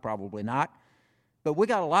Kentucky, probably not. But we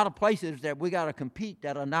got a lot of places that we got to compete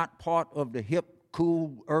that are not part of the hip,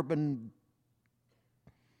 cool, urban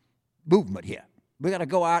movement here. We got to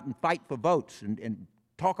go out and fight for votes and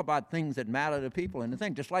talk about things that matter to people and the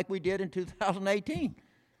thing, just like we did in 2018.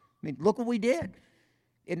 I mean, look what we did.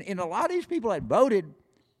 And a lot of these people that voted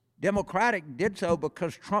Democratic did so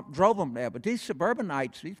because Trump drove them there. But these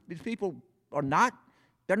suburbanites, these people are not.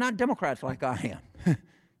 They're not Democrats like I am.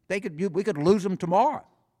 We could lose them tomorrow.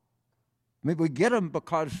 I mean, we get them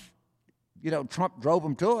because, Trump drove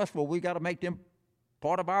them to us. Well, we got to make them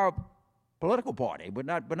part of our political party, but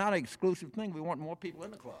not an exclusive thing. We want more people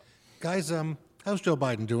in the club. Guys, how's Joe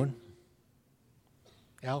Biden doing?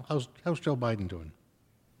 Al, how's Joe Biden doing?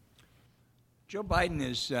 Joe Biden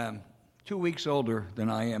is 2 weeks older than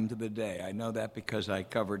I am to the day. I know that because I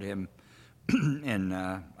covered him. And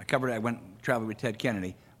I traveled with Ted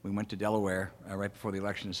Kennedy. We went to Delaware right before the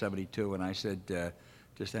election in '72, and I said to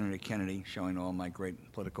Senator Kennedy, showing all my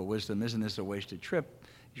great political wisdom, isn't this a wasted trip?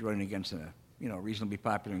 He's running against a reasonably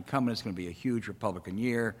popular incumbent. It's going to be a huge Republican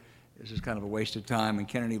year. This is kind of a waste of time. And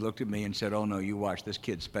Kennedy looked at me and said, oh, no, you watch, this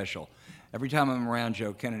kid's special. Every time I'm around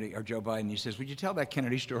Joe Biden, he says, would you tell that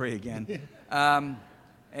Kennedy story again?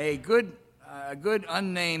 A good a good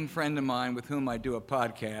unnamed friend of mine with whom I do a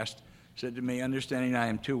podcast said to me, understanding I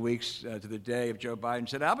am 2 weeks to the day of Joe Biden,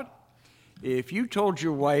 said, Albert, if you told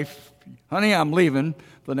your wife, honey, I'm leaving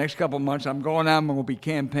for the next couple of months, I'm going out, I'm going to be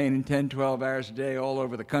campaigning 10, 12 hours a day all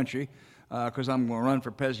over the country because I'm going to run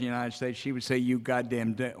for president of the United States, she would say, you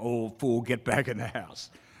goddamn old fool, get back in the house.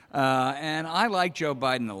 And I like Joe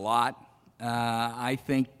Biden a lot. I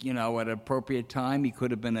think, at an appropriate time, he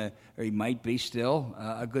could have been or he might be still,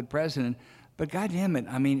 a good president. But goddamn it,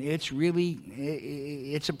 I mean, it's really,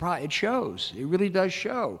 it shows. It really does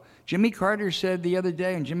show. Jimmy Carter said the other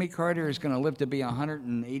day, and Jimmy Carter is going to live to be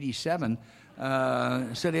 187,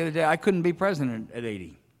 said the other day, I couldn't be president at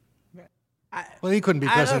 80. Well, he couldn't be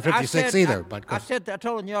president at 56 either. I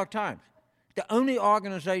told the New York Times, the only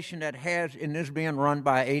organization that has, in this being run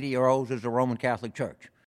by 80-year-olds, is the Roman Catholic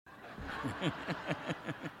Church.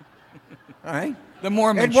 All right? The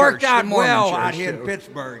Mormon Church. It worked out well out here in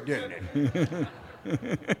Pittsburgh, didn't it?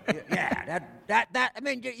 Yeah, I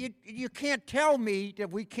mean, you can't tell me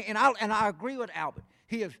that we can't. And I agree with Albert.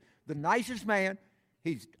 He is the nicest man.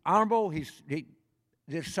 He's honorable. He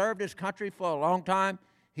served his country for a long time.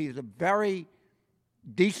 He's a very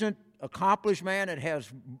decent, accomplished man that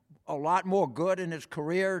has a lot more good in his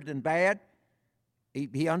career than bad.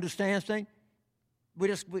 He understands things. We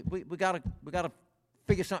gotta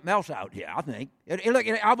figure something else out here, I think. Look,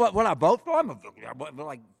 will I vote for him?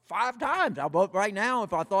 Like 5 times. I'll vote right now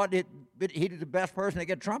if I thought he was the best person to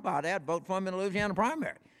get Trump out of there. I'd vote for him in the Louisiana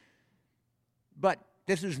primary. But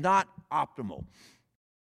this is not optimal.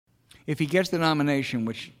 If he gets the nomination,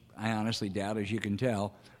 which I honestly doubt, as you can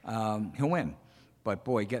tell, he'll win. But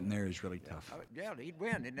boy, getting there is really tough. Yeah, he'd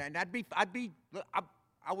win, and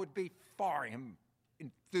I would be for him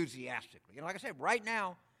enthusiastically. And like I said, right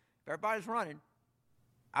now, if everybody's running,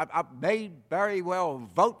 I may very well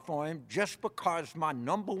vote for him just because my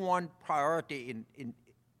number one priority in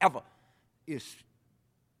ever is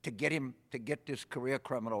to get this career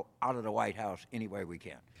criminal out of the White House any way we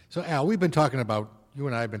can. So, Al, you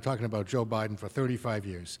and I have been talking about Joe Biden for 35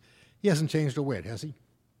 years. He hasn't changed a whit, has he?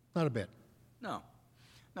 Not a bit. No,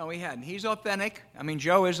 he hadn't. He's authentic. I mean,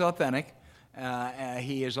 Joe is authentic.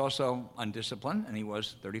 He is also undisciplined, and he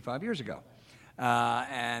was 35 years ago.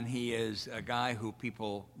 And he is a guy who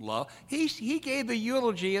people love. He gave the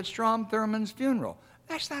eulogy at Strom Thurmond's funeral.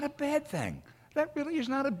 That's not a bad thing. That really is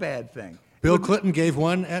not a bad thing. Bill Clinton gave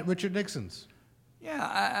one at Richard Nixon's.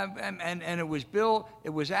 Yeah, and it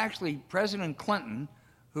was actually President Clinton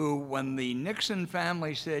who, when the Nixon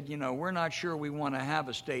family said, we're not sure we want to have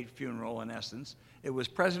a state funeral, in essence, it was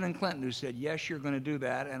President Clinton who said, yes, you're going to do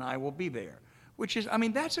that, and I will be there. Which is,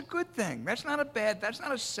 that's a good thing. That's not a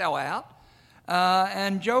sellout.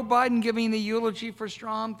 And Joe Biden giving the eulogy for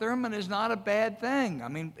Strom Thurmond is not a bad thing. I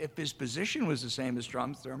mean, if his position was the same as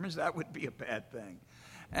Strom Thurmond's, that would be a bad thing.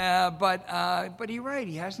 But you're right,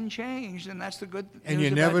 he hasn't changed, and that's the good news. And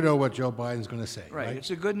you never know what Joe Biden's going to say, right? It's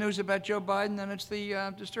the good news about Joe Biden, and it's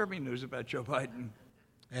the disturbing news about Joe Biden.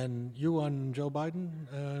 And you on Joe Biden,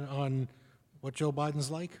 on what Joe Biden's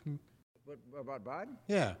like? What about Biden?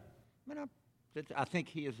 Yeah. I think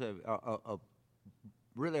he is a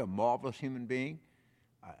really a marvelous human being.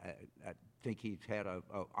 I think he's had an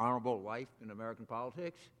honorable life in American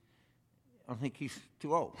politics. I think he's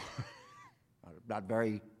too old. I'm not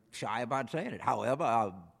very shy about saying it.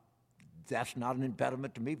 However, that's not an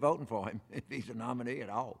impediment to me voting for him if he's a nominee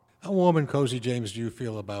at all. How warm and cozy, James, do you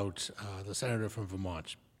feel about the senator from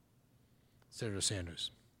Vermont, Senator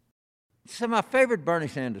Sanders? So my favorite Bernie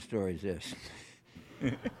Sanders story is this.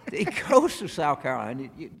 He goes to South Carolina.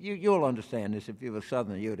 You'll understand this. If you were a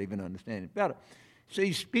Southerner, you would even understand it better. So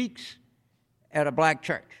he speaks at a black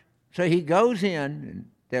church. So he goes in, and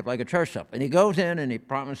they have like a church up, and he goes in and he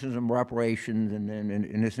promises them reparations and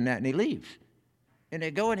this and that, and he leaves. And they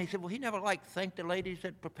go in, and he said, well, he never thanked the ladies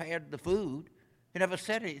that prepared the food. He never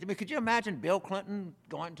said it. I mean, could you imagine Bill Clinton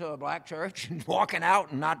going to a black church and walking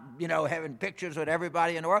out and not, having pictures with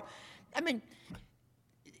everybody in the world? I mean,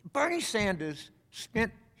 Bernie Sanders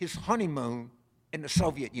spent his honeymoon in the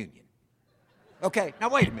Soviet Union. Okay, now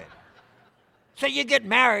wait a minute. So you get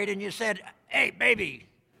married and you said, hey, baby,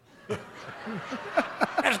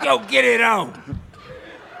 let's go get it on.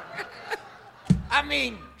 I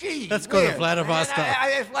mean, geez. Let's go to Vladivostok.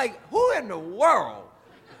 It's like, who in the world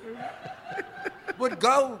would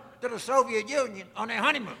go to the Soviet Union on their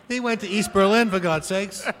honeymoon? He went to East Berlin, for God's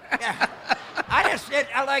sakes. Yeah. I just said,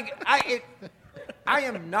 I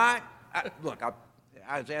am not. Look,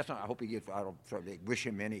 I was asking. I hope he gets. I don't certainly wish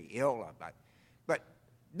him any ill. But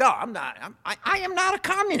no, I'm not. I am not a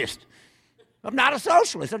communist. I'm not a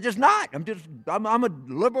socialist. I'm just not. I'm a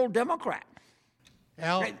liberal Democrat.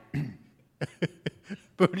 Al,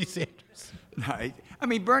 Bernie Sanders. I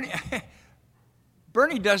mean, Bernie.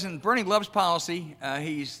 Bernie doesn't. Bernie loves policy.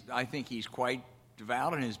 I think he's quite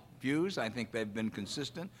devout in his views. I think they've been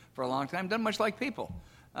consistent for a long time. Doesn't much like people,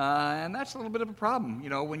 and that's a little bit of a problem,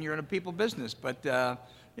 when you're in a people business. But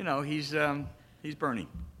he's Bernie.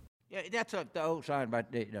 Yeah, that's the old sign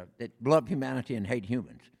about that love humanity and hate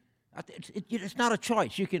humans. It's not a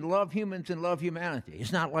choice. You can love humans and love humanity.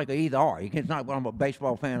 It's not like a either or. It's not, well, I'm a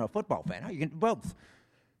baseball fan or a football fan. You can do both.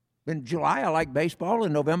 In July, I like baseball.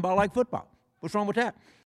 In November, I like football. What's wrong with that?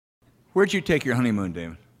 Where'd you take your honeymoon,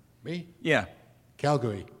 David? Me? Yeah.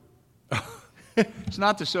 Calgary. It's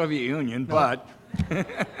not the Soviet Union, but...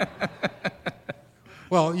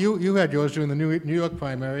 Well, you had yours during the New York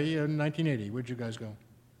primary in 1980. Where'd you guys go?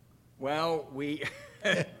 Well,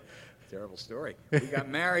 terrible story. We got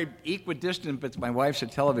married equidistant, but my wife's a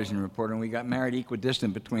television reporter, and we got married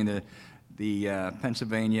equidistant between the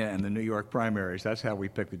Pennsylvania and the New York primaries. That's how we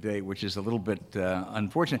picked the date, which is a little bit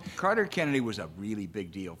unfortunate. Carter Kennedy was a really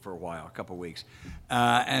big deal for a while, a couple of weeks.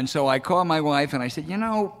 And so I called my wife, and I said,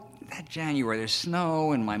 that January, there's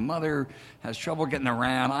snow, and my mother has trouble getting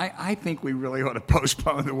around. I think we really ought to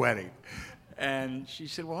postpone the wedding. And she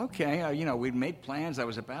said, well, okay. We'd made plans. I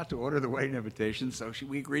was about to order the wedding invitation, so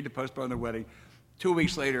we agreed to postpone the wedding. 2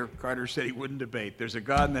 weeks later, Carter said he wouldn't debate. There's a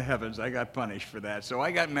God in the heavens. I got punished for that. So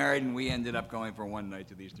I got married, and we ended up going for one night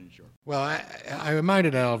to the Eastern Shore. Well, I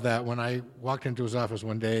reminded Al of that when I walked into his office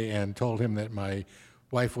one day and told him that my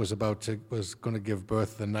wife was going to give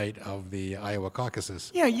birth the night of the Iowa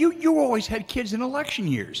caucuses. Yeah, you always had kids in election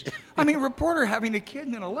years. I mean, a reporter having a kid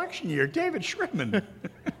in an election year, David Schrittman.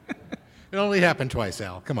 It only happened twice,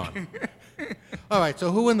 Al. Come on. All right,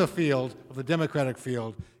 so who in the field, of the Democratic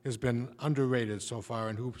field, has been underrated so far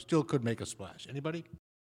and who still could make a splash? Anybody?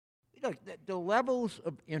 Look, the levels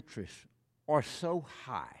of interest are so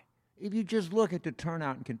high. If you just look at the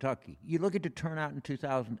turnout in Kentucky, you look at the turnout in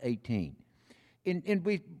 2018, and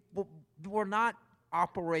we're not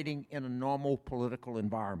operating in a normal political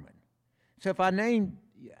environment. So if I name,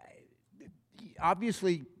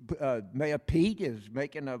 obviously, Mayor Pete is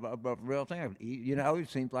making a real thing. He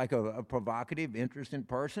seems like a provocative, interesting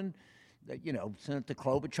person. Senator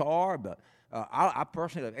Klobuchar. But I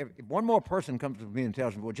personally, if one more person comes to me and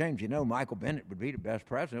tells me, well, James, Michael Bennett would be the best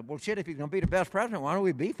president. Well, shit, if he's going to be the best president, why don't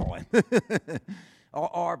we be for him?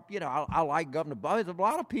 I like Governor Buzz. A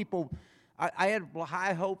lot of people, I had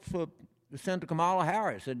high hopes for Senator Kamala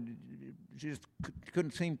Harris, and she just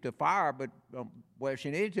couldn't seem to fire, but where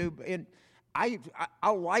she needed to. And I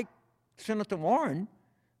like Senator Warren.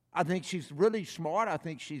 I think she's really smart. I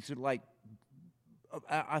think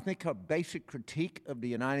I think her basic critique of the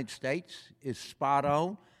United States is spot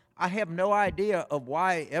on. I have no idea of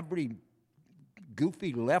why every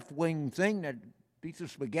goofy left-wing thing, that piece of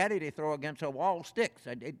spaghetti they throw against her wall, sticks.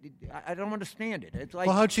 I don't understand it. It's like,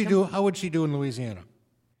 well, how would she do in Louisiana?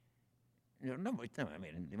 You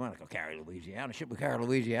want to go carry Louisiana. Should we carry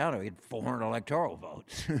Louisiana? We had 400 electoral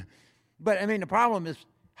votes. But, the problem is,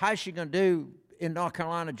 how's she going to do in North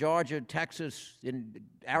Carolina, Georgia, Texas, in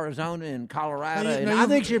Arizona, and Colorado? I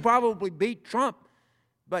think she'd probably beat Trump.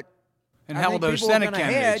 But and how will those Senate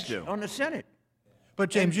candidates do? On the Senate.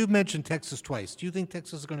 But, James, you've mentioned Texas twice. Do you think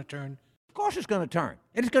Texas is going to turn? Of course it's going to turn.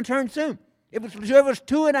 And it's going to turn soon. There was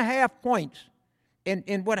 2.5 points.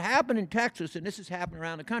 And what happened in Texas, and this is happening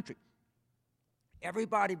around the country,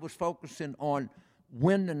 everybody was focusing on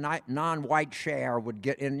when the non-white share would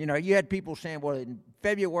get in. You had people saying, well, in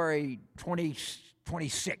February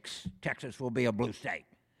 2026, Texas will be a blue state.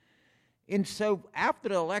 And so after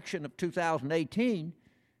the election of 2018,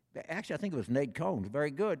 actually I think it was Nate Cohn,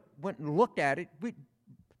 very good, went and looked at it.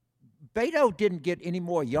 Beto didn't get any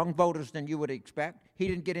more young voters than you would expect. He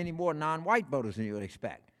didn't get any more non-white voters than you would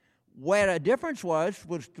expect. Where the difference was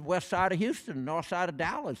the west side of Houston, the north side of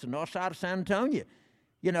Dallas, the north side of San Antonio.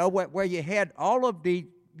 Where you had all of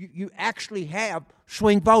you actually have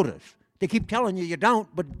swing voters. They keep telling you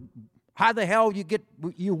don't, but how the hell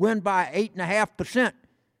you win by 8.5%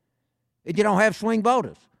 and you don't have swing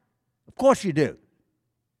voters? Of course you do.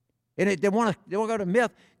 And they want to go to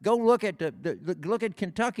myth. Go look at look at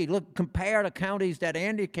Kentucky. Compare the counties that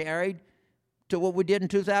Andy carried to what we did in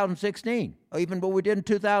 2016, or even what we did in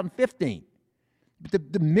 2015.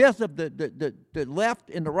 The myth of the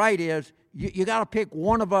left and the right is you got to pick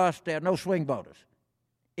one of us that have no swing voters.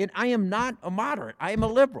 And I am not a moderate. I am a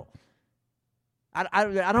liberal. I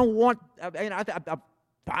don't want. I'm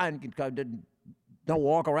fine. Don't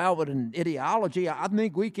walk around with an ideology. I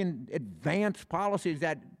think we can advance policies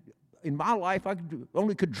that, in my life, I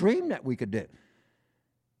only could dream that we could do.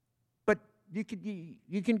 But you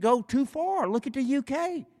can go too far. Look at the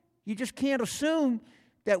UK. You just can't assume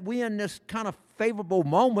that we're in this kind of favorable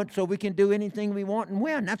moment so we can do anything we want and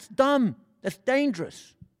win. That's dumb. That's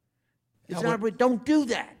dangerous. Don't do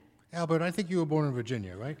that. Albert, I think you were born in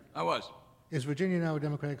Virginia, right? I was. Is Virginia now a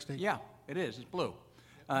Democratic state? Yeah, it is. It's blue.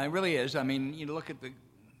 It really is. I mean, you look at the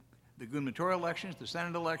gubernatorial elections, the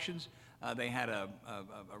Senate elections. They had a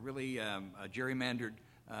really gerrymandered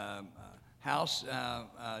House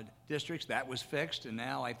districts. That was fixed, and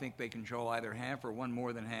now I think they control either half or one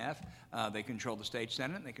more than half. They control the state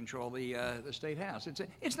Senate, and they control the state House.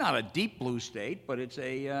 It's not a deep blue state, but it's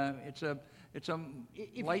a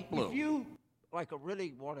light blue. If you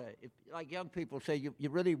really want to, like young people say, you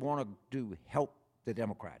really want to help the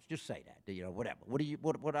Democrats. Just say that. Whatever.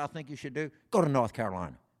 What I think you should do? Go to North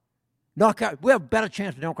Carolina. We have a better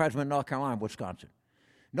chance of Democrats win North Carolina than Wisconsin.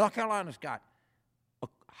 North Carolina's got a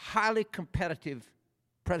highly competitive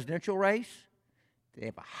presidential race. They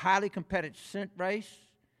have a highly competitive Senate race.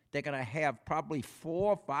 They're going to have probably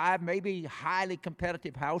 4 or 5, maybe highly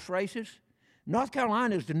competitive House races. North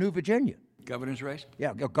Carolina is the new Virginia. Governor's race?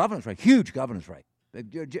 Yeah, governor's race, huge governor's race.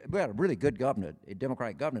 We had a really good governor, a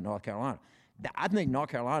Democratic governor in North Carolina. I think North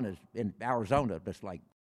Carolina is in Arizona, just like.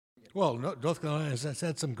 Well, North Carolina has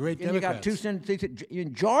had some great and Democrats. You got 2 Senate seats.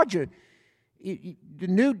 In Georgia, the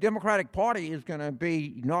new Democratic Party is going to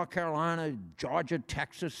be North Carolina, Georgia,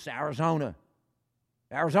 Texas, Arizona.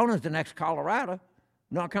 Arizona's the next Colorado.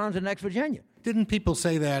 North Carolina's the next Virginia. Didn't people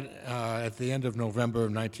say that at the end of November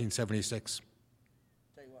of 1976?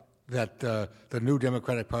 That the new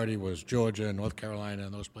Democratic Party was Georgia and North Carolina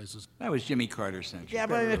and those places? That was Jimmy Carter's century. Yeah,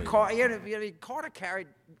 but Carter carried,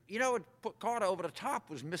 what put Carter over the top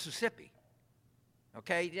was Mississippi.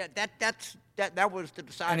 Okay, that was the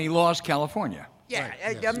deciding. And he lost California. Yeah,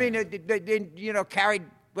 right. I mean, they carried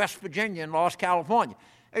West Virginia and lost California.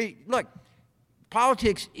 Look,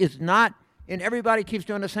 politics is not, and everybody keeps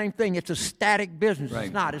doing the same thing. It's a static business. Right.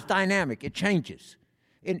 It's not. It's dynamic. It changes.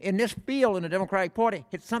 In this field in the Democratic Party,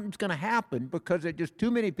 something's going to happen because there's just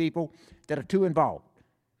too many people that are too involved.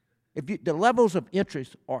 The levels of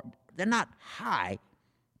interest they're not high,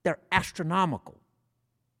 they're astronomical.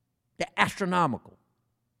 They're astronomical.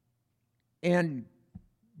 And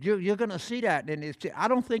you're going to see that. And I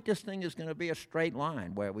don't think this thing is going to be a straight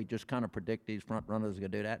line where we just kind of predict these front runners are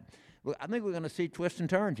going to do that. I think we're going to see twists and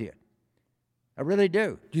turns here. I really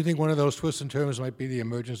do. Do you think one of those twists and turns might be the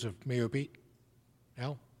emergence of Mayor Pete?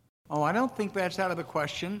 Al? Oh, I don't think that's out of the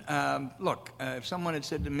question. Look, if someone had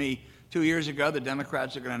said to me 2 years ago the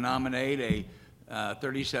Democrats are going to nominate a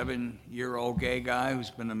 37-year-old gay guy who's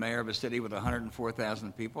been the mayor of a city with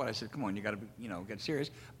 104,000 people, I said, come on, you got to get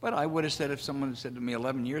serious. But I would have said if someone had said to me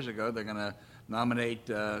 11 years ago they're going to nominate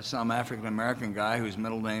some African-American guy whose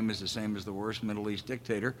middle name is the same as the worst Middle East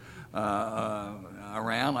dictator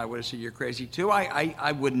around, I would have said you're crazy too.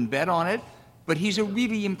 I wouldn't bet on it. But he's a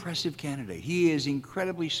really impressive candidate. He is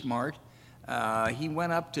incredibly smart. He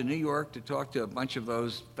went up to New York to talk to a bunch of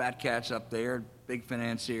those fat cats up there, big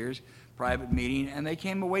financiers, private meeting, and they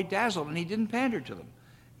came away dazzled, and he didn't pander to them.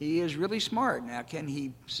 He is really smart. Now, can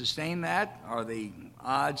he sustain that? Are the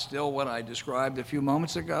odds still what I described a few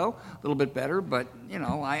moments ago? A little bit better, but,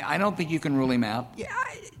 I don't think you can rule him out. Yeah,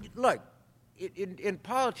 look, in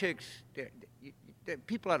politics,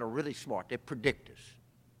 people that are really smart, they're predictors.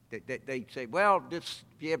 They say, well,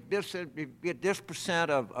 you get this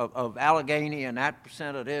percent of Allegheny and that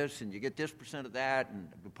percent of this, and you get this percent of that, and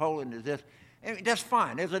Poland is this. I mean, that's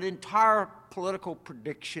fine. There's an entire political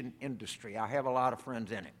prediction industry. I have a lot of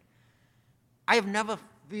friends in it. I have never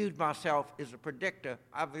viewed myself as a predictor.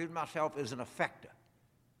 I've viewed myself as an effector.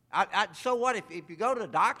 So what if you go to the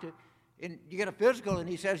doctor and you get a physical and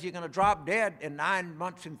he says you're going to drop dead in 9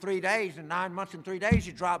 months and 3 days, and 9 months and 3 days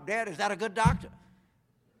you drop dead? Is that a good doctor?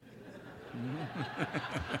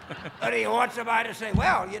 But you want somebody to say,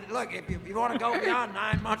 well, look, if you want to go beyond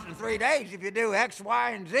 9 months and 3 days, if you do X,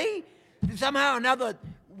 Y, and Z, somehow or another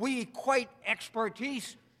we equate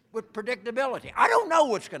expertise with predictability. I don't know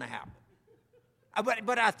what's going to happen.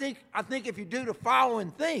 But I think if you do the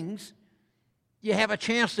following things, you have a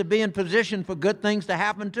chance to be in position for good things to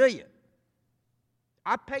happen to you.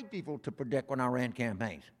 I paid people to predict when I ran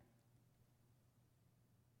campaigns.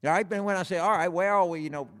 All right, but when I say, all right, where are we,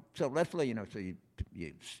 so let's say, so you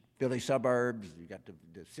Philly suburbs, you got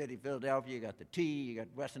the city of Philadelphia, you got the T, you got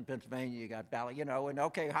Western Pennsylvania, you got Valley, and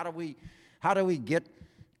okay, how do we get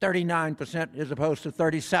 39% as opposed to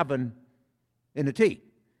 37 in the T?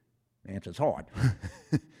 The answer's hard,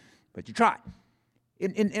 but you try.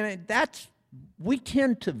 And we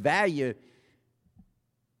tend to value,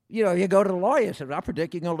 you go to the lawyer and say, I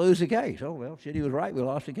predict you're going to lose the case. Oh, well, shit, he was right, we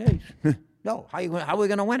lost the case. No, how are we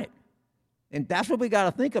going to win it? And that's what we got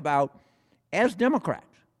to think about as Democrats.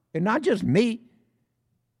 And not just me.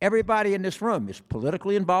 Everybody in this room is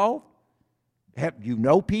politically involved. You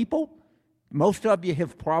know people. Most of you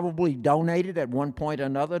have probably donated at one point or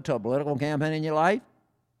another to a political campaign in your life.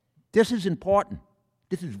 This is important.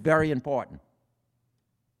 This is very important.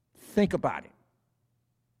 Think about it.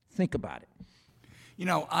 Think about it. You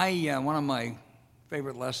know, one of my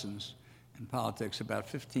favorite lessons in politics about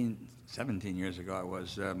 17 years ago,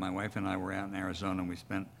 my wife and I were out in Arizona, and we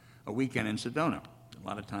spent a weekend in Sedona, a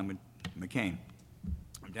lot of time with McCain.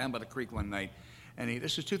 I'm down by the creek one night, and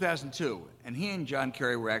this was 2002, and he and John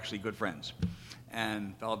Kerry were actually good friends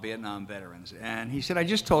and fellow Vietnam veterans. And he said, I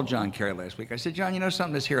just told John Kerry last week, I said, John, you know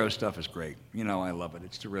something, this hero stuff is great. You know, I love it.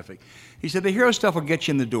 It's terrific. He said, the hero stuff will get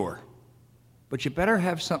you in the door, but you better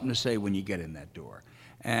have something to say when you get in that door.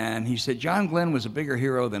 And he said, John Glenn was a bigger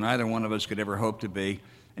hero than either one of us could ever hope to be,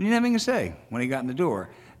 and he didn't have anything to say when he got in the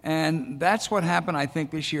door. And that's what happened, I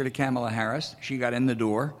think, this year to Kamala Harris. She got in the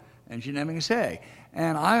door, and she didn't have anything to say.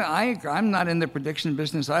 And I'm not in the prediction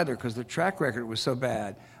business either, because the track record was so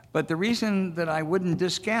bad. But the reason that I wouldn't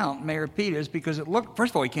discount Mayor Pete is because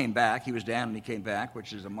first of all, he came back. He was down and he came back,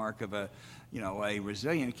 which is a mark of a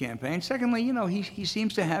resilient campaign. Secondly, he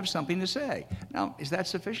seems to have something to say. Now, is that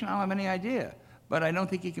sufficient? I don't have any idea. But I don't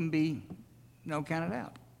think he can be, counted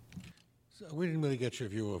out. So we didn't really get your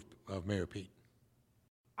view of Mayor Pete.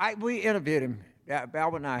 We interviewed him.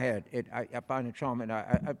 Albert and I had it. I find it charming.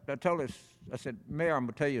 I told us, I said, Mayor, I'm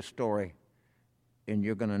going to tell you a story, and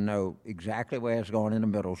you're going to know exactly where it's going in the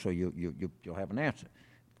middle, so you'll have an answer.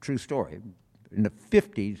 True story. In the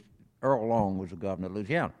 50s, Earl Long was the governor of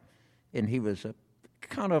Louisiana, and he was a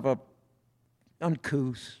kind of a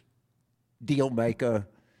uncouth deal maker.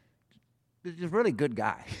 He was a really good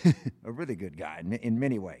guy, a really good guy in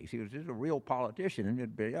many ways. He was just a real politician.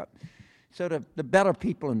 And so the better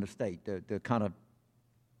people in the state, the kind of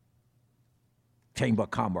Chamber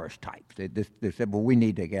of Commerce types, they said, well, we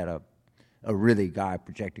need to get a really guy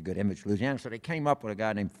project a good image of Louisiana. So they came up with a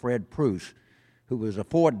guy named Fred Preuss, who was a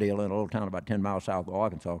Ford dealer in a little town about 10 miles south of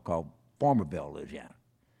Arkansas called Farmerville, Louisiana.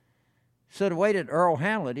 So the way that Earl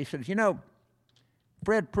handled it, he says,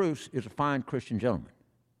 Fred Preuss is a fine Christian gentleman.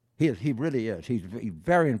 He really is. He's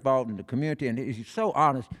very involved in the community, and he's so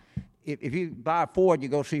honest. If you buy a Ford, you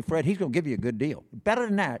go see Fred, he's going to give you a good deal. Better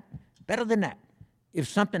than that, if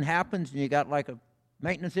something happens and you got like a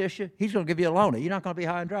maintenance issue, he's going to give you a loaner. You're not going to be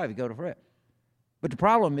high and dry if you go to Fred. But the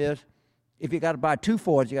problem is, if you got to buy two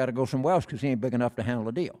Fords, you got to go somewhere else because he ain't big enough to handle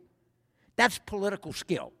a deal. That's political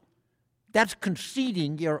skill. That's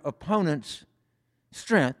conceding your opponent's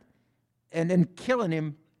strength and then killing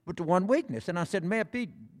him with the one weakness. And I said, Mayor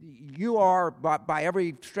Pete, you are, by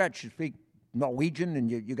every stretch, you speak Norwegian and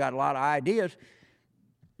you got a lot of ideas.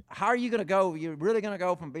 How are you going to go? You're really going to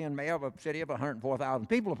go from being mayor of a city of 104,000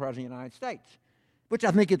 people to president of the United States, which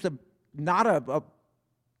I think is not a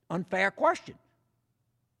unfair question.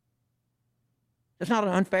 It's not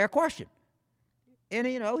an unfair question. And,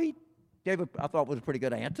 he gave I thought was a pretty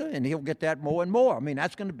good answer, and he'll get that more and more. I mean,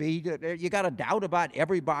 that's going to be, you got a doubt about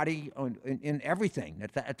everybody in everything.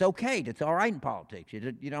 That's okay. That's all right in politics.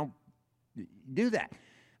 You don't do that.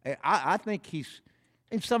 I think he's,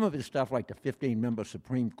 in some of his stuff, like the 15-member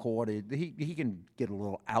Supreme Court, he can get a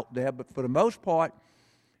little out there. But for the most part,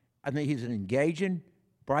 I think he's an engaging,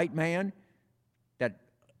 bright man that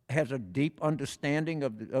has a deep understanding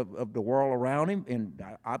of the world around him. And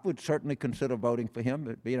I would certainly consider voting for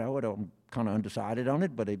him. I'm kind of undecided on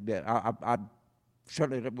it, but I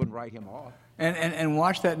certainly wouldn't write him off. And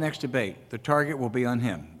watch that next debate. The target will be on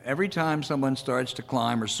him. Every time someone starts to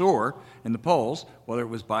climb or soar in the polls, whether it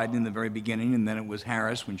was Biden in the very beginning, and then it was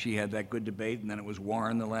Harris when she had that good debate, and then it was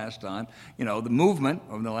Warren the last time, the movement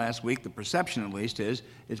over the last week, the perception at least is,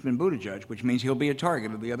 it's been Buttigieg, which means he'll be a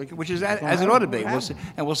target of the other, which is as it ought to be.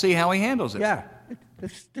 We'll see how he handles it. Yeah,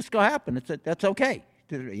 it's going to happen. That's okay.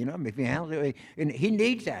 If he handles it, and he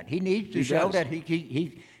needs that. He needs to show that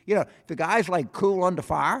he the guy's like cool under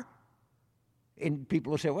fire, and people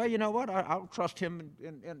will say, well, you know what, I'll trust him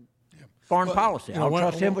in foreign policy. I'll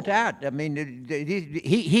trust him with that. I mean,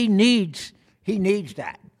 he needs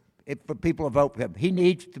that for people to vote for him. He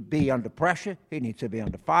needs to be under pressure. He needs to be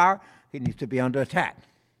under fire. He needs to be under attack.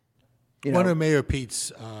 One of Mayor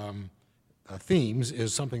Pete's themes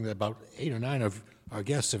is something that about 8 or 9 of our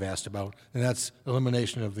guests have asked about, and that's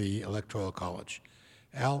elimination of the Electoral College.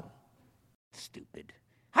 Al? Stupid.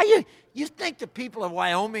 How you think the people of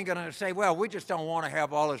Wyoming are going to say, well, we just don't want to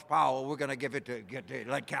have all this power. We're going to give it to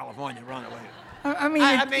let California run away. I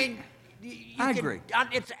mean, I agree.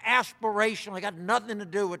 It's aspirational. It got nothing to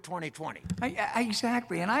do with 2020.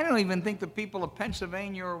 Exactly. And I don't even think the people of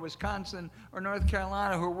Pennsylvania or Wisconsin or North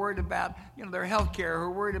Carolina who are worried about, their health care, who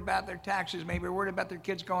are worried about their taxes, maybe are worried about their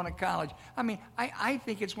kids going to college. I mean, I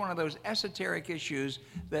think it's one of those esoteric issues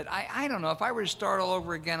that I don't know. If I were to start all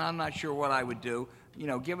over again, I'm not sure what I would do.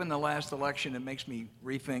 Given the last election, it makes me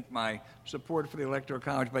rethink my support for the Electoral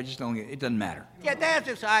College, but I just don't get it. It doesn't matter. Yeah, there's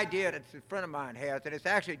this idea that a friend of mine has, that it's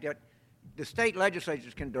actually that the state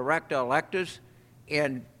legislatures can direct the electors,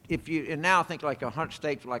 and now I think like 100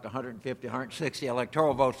 states, like 150, 160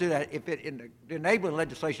 electoral votes do that. If it in the enabling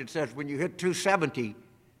legislation says when you hit 270,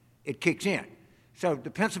 it kicks in. So the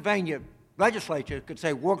Pennsylvania legislature could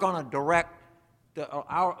say we're going to direct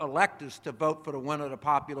our electors to vote for the winner of the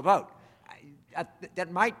popular vote.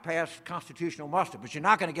 That might pass constitutional muster, but you're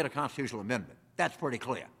not going to get a constitutional amendment. That's pretty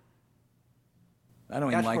clear. I don't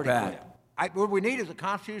even like that. What we need is a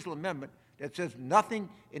constitutional amendment that says nothing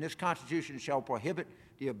in this Constitution shall prohibit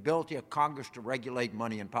the ability of Congress to regulate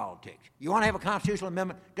money in politics. You want to have a constitutional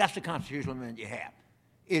amendment? That's the constitutional amendment you have.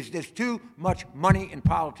 There's too much money in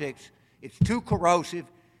politics. It's too corrosive.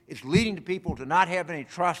 It's leading to people to not have any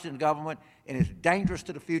trust in government, and it's dangerous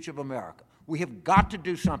to the future of America. We have got to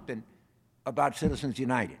do something about Citizens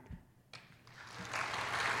United.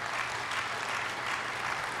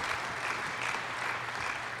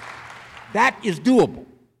 That is doable.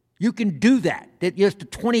 You can do that. It's the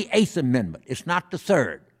 28th Amendment. It's not the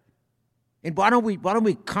 3rd. And why don't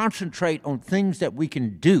we concentrate on things that we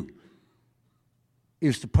can do,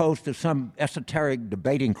 as opposed to some esoteric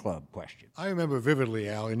debating club question? I remember vividly,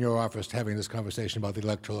 Al, in your office having this conversation about the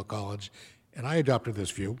Electoral College, and I adopted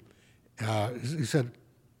this view. He said,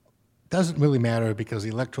 doesn't really matter because the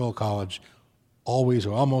Electoral College always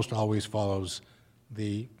or almost always follows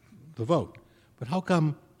the vote. But how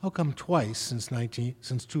come twice since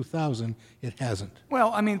 2000 it hasn't?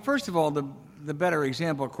 Well, I mean, first of all, the better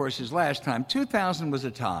example, of course, is last time. 2000 was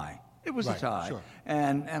a tie. It was right, a tie. Sure.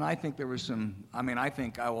 And I think there was some, I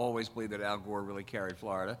think I will always believe that Al Gore really carried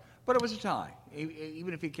Florida, but it was a tie,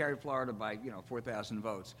 even if he carried Florida by, 4,000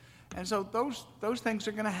 votes. And so those things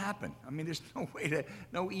are going to happen. I mean, there's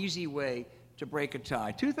no easy way to break a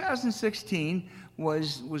tie. 2016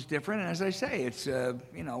 was different, and as I say, it's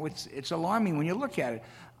it's alarming when you look at it.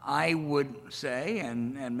 I would say,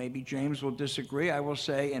 and maybe James will disagree, I will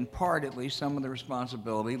say, in part at least, some of the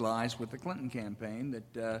responsibility lies with the Clinton campaign.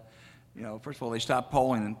 That first of all, they stopped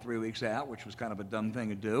polling in 3 weeks out, which was kind of a dumb thing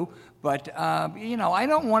to do. But I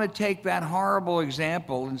don't want to take that horrible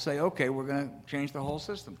example and say, okay, we're going to change the whole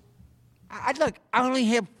system. I only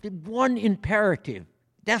have one imperative.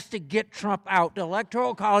 That's to get Trump out. The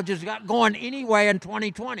Electoral College has got going anyway in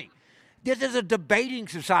 2020. This is a debating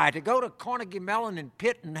society. Go to Carnegie Mellon and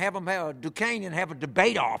Pitt and have them have Duquesne and have a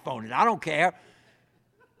debate off on it. I don't care.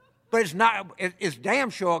 But it's not. It's damn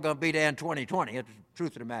sure going to be there in 2020. The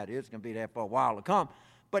truth of the matter is, it's going to be there for a while to come.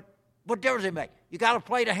 But what difference does it make? You got to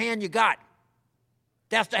play the hand you got.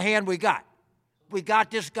 That's the hand we got. We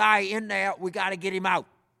got this guy in there. We got to get him out.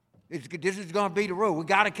 This is going to be the rule. We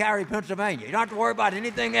got to carry Pennsylvania. You don't have to worry about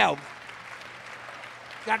anything else.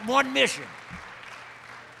 Got one mission.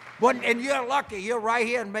 And you're lucky. You're right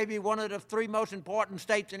here in maybe one of the 3 most important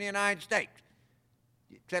states in the United States.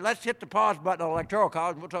 Say, let's hit the pause button on the Electoral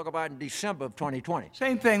College. We'll talk about it in December of 2020.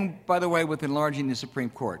 Same thing, by the way, with enlarging the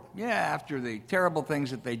Supreme Court. Yeah, after the terrible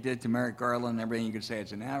things that they did to Merrick Garland and everything, you could say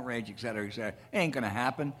it's an outrage, et cetera, et cetera. It ain't going to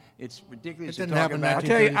happen. It's ridiculous. It didn't happen about.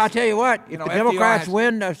 I'll tell you what. If the Democrats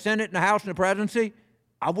win the Senate and the House and the presidency,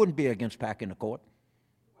 I wouldn't be against packing the court.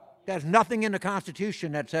 There's nothing in the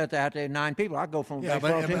Constitution that says that there are 9 people. I'd go from a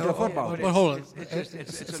baseball team to a football team. But hold on.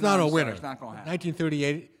 It's not a winner. It's not going to happen.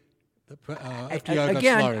 1938, FDR Again,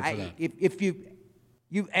 got slaughtered for that. If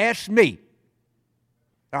you ask me,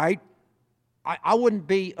 right, I wouldn't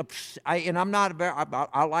be upset, and I'm not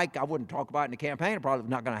I wouldn't talk about it in the campaign. It probably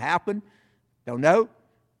not going to happen. Don't know.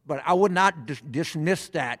 But I would not dismiss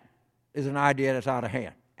that as an idea that's out of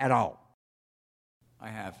hand at all. I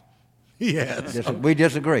have. Yes. We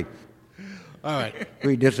disagree. All right.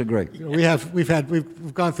 We disagree.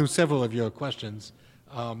 We've gone through several of your questions,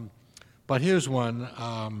 but here's one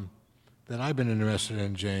that I've been interested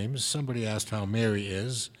in, James. Somebody asked how Mary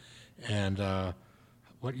is, and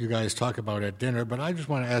what you guys talk about at dinner. But I just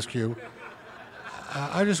want to ask you.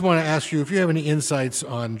 If you have any insights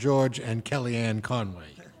on George and Kellyanne Conway.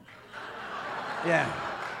 Yeah.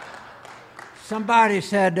 Somebody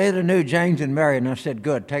said they're the new James and Mary, and I said,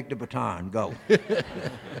 good, take the baton, go.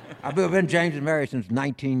 I've been James and Mary since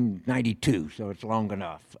 1992, so it's long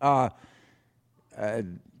enough.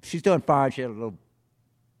 She's doing fine. She had a little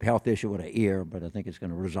health issue with her ear, but I think it's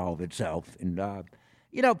going to resolve itself. And,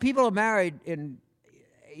 people are married, and,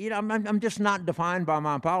 I'm just not defined by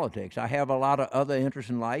my politics. I have a lot of other interests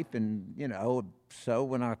in life, and, so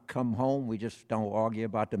when I come home, we just don't argue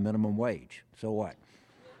about the minimum wage. So what?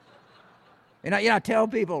 And I tell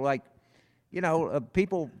people,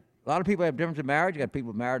 people, a lot of people have difference in marriage. You got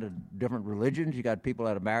people married to different religions. You got people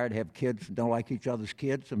that are married, have kids, and don't like each other's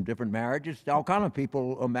kids, some different marriages. All kind of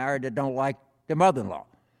people are married that don't like their mother-in-law.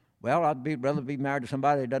 Well, I'd rather be married to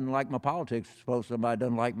somebody that doesn't like my politics as opposed to somebody that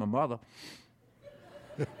doesn't like my mother.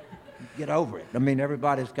 Get over it. I mean,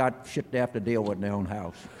 everybody's got shit they have to deal with in their own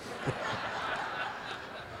house.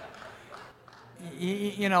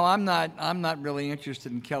 I'm not really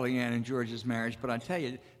interested in Kellyanne and George's marriage, but I tell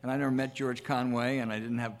you, and I never met George Conway, and I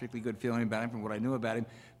didn't have a particularly good feeling about him from what I knew about him.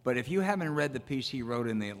 But if you haven't read the piece he wrote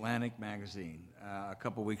in the Atlantic magazine a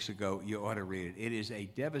couple weeks ago, you ought to read it. It is a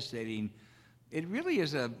devastating. It really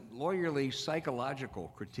is a lawyerly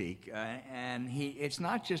psychological critique, and it's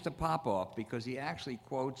not just a pop-off because he actually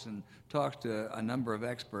quotes and talks to a number of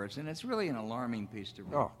experts, and it's really an alarming piece to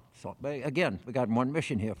read. Oh, so again, we got one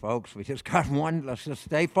mission here, folks. We just got one. Let's just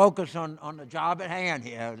stay focused on the job at hand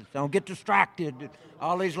here. Don't get distracted.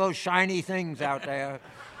 All these little shiny things out there.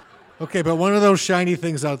 Okay, but one of those shiny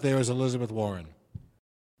things out there is Elizabeth Warren.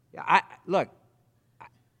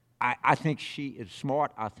 I think she is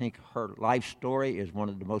smart. I think her life story is one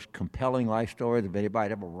of the most compelling life stories of anybody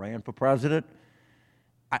that ever ran for president.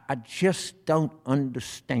 I just don't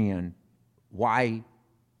understand why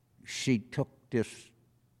she took this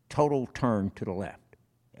total turn to the left.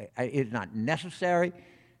 It's not necessary.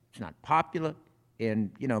 It's not popular.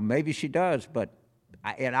 And, maybe she does, but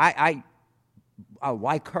I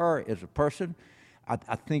like her as a person.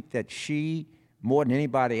 I think that she, more than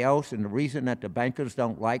anybody else, and the reason that the bankers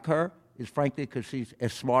don't like her is frankly because she's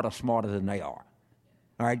as smarter than they are.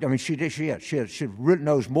 All right, I mean, she really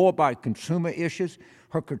knows more about consumer issues.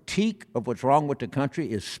 Her critique of what's wrong with the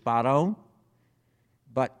country is spot on.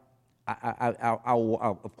 But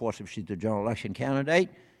of course, if she's the general election candidate,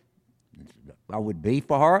 I would be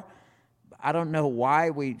for her. I don't know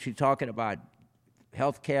why she's talking about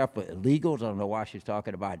health care for illegals. I don't know why she's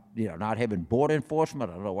talking about not having border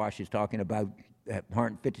enforcement. I don't know why she's talking about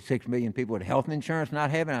 156 million people with health insurance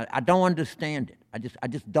not having it. I don't understand it. I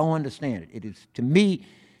just don't understand it. It is, to me,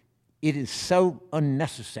 it is so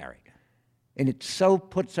unnecessary. And it so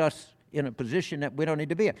puts us in a position that we don't need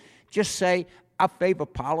to be in. Just say, I favor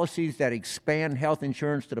policies that expand health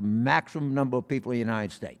insurance to the maximum number of people in the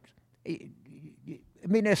United States. I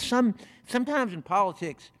mean, there's sometimes in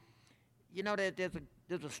politics,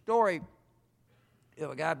 there's a story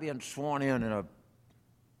of a guy being sworn in a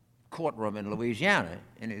courtroom in Louisiana,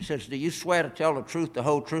 and he says, do you swear to tell the truth, the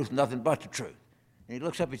whole truth, nothing but the truth? And he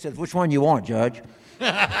looks up and he says, which one you want, Judge?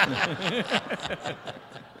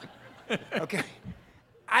 Okay.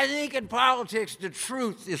 I think in politics, the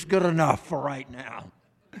truth is good enough for right now.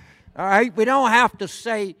 All right? We don't have to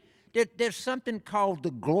say that there's something called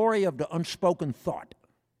the glory of the unspoken thought.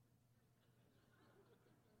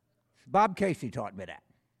 Bob Casey taught me that.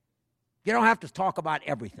 You don't have to talk about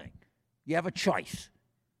everything. You have a choice.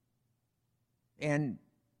 And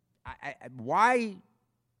why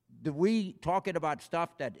do we talking about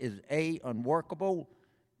stuff that is unworkable,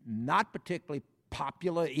 not particularly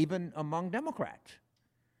popular even among Democrats?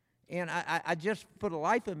 And I just, for the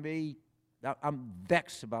life of me, I'm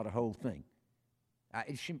vexed about the whole thing.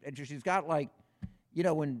 She's got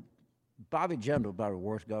when Bobby Jindal, probably the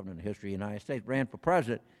worst governor in the history of the United States, ran for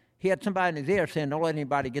president, he had somebody in his ear saying, don't let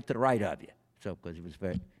anybody get to the right of you. So, because he was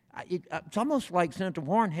very... It's almost like Senator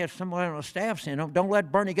Warren has somebody on the staff saying, don't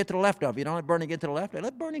let Bernie get to the left of you. Don't let Bernie get to the left.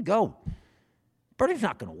 Let Bernie go. Bernie's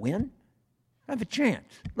not going to win. I have a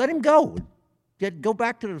chance. Let him go. Go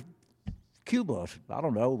back to Cuba. I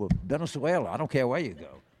don't know, Venezuela. I don't care where you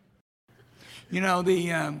go.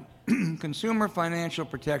 The Consumer Financial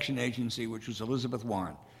Protection Agency, which was Elizabeth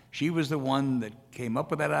Warren, she was the one that came up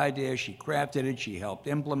with that idea. She crafted it. She helped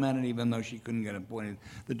implement it, even though she couldn't get appointed.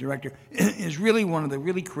 The director is really one of the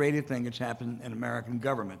really creative things that's happened in American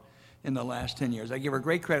government in the last 10 years. I give her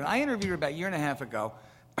great credit. I interviewed her about a year and a half ago.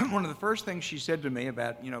 One of the first things she said to me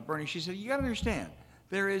about, Bernie, she said, you got to understand,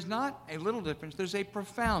 there is not a little difference. There's a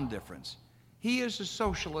profound difference. He is a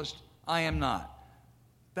socialist. I am not.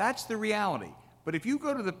 That's the reality. But if you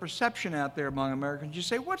go to the perception out there among Americans, you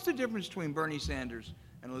say, what's the difference between Bernie Sanders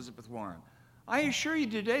and Elizabeth Warren? I assure you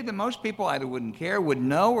today that most people either wouldn't care, would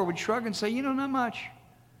know, or would shrug and say, not much.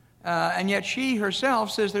 And yet she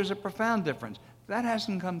herself says there's a profound difference. That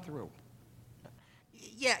hasn't come through.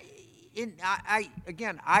 Yeah,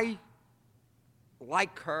 I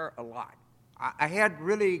like her a lot. I had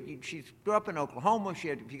really, she grew up in Oklahoma. She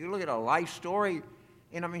had, if you look at her life story,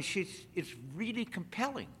 and I mean, it's really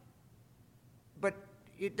compelling. But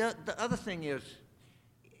the other thing is,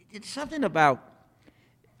 it's something about,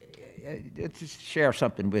 let's just share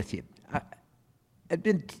something with you. I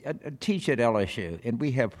teach at LSU, and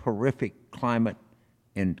we have horrific climate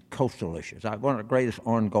and coastal issues. One of the greatest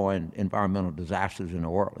ongoing environmental disasters in the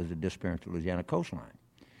world is the disappearance of the Louisiana coastline.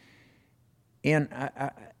 And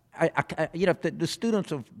the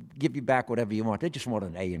students will give you back whatever you want. They just want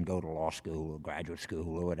an A and go to law school or graduate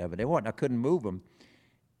school or whatever they want. I couldn't move them.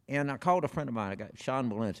 And I called a friend of mine, Sean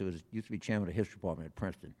Mullins, who used to be chairman of the history department at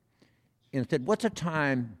Princeton, and said, what's a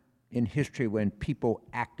time in history when people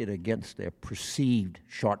acted against their perceived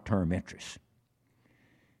short-term interests?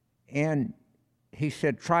 And he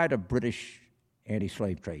said, try the British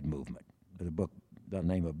anti-slave trade movement. There's a book by the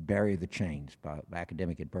name of Bury the Chains by an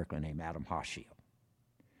academic at Berkeley named Adam Hochschild.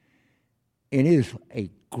 And it is a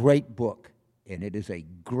great book, and it is a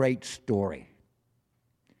great story.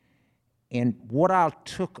 And what I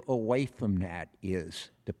took away from that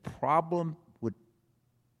is the problem with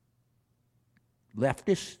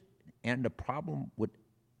leftists and the problem with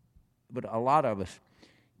a lot of us,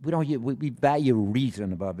 we value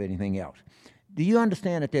reason above anything else. Do you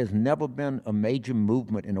understand that there's never been a major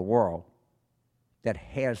movement in the world that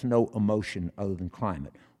has no emotion other than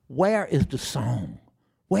climate? Where is the song?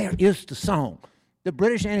 Where is the song? The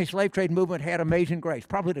British anti-slave trade movement had Amazing Grace,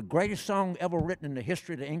 probably the greatest song ever written in the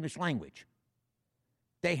history of the English language.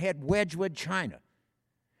 They had Wedgwood China.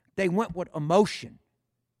 They went with emotion.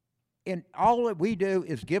 And all that we do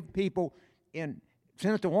is give people, and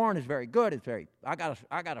Senator Warren is very good. I got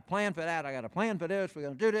a plan for that. I got a plan for this. We're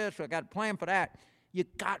going to do this. I got a plan for that.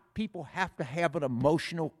 People have to have an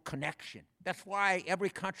emotional connection. That's why every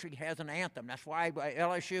country has an anthem. That's why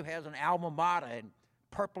LSU has an alma mater and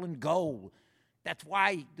purple and gold. That's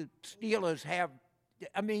why the Steelers have,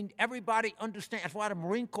 everybody understands. That's why the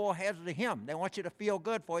Marine Corps has the hymn. They want you to feel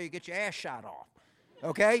good before you get your ass shot off,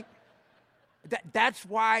 okay? That's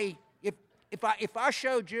why if I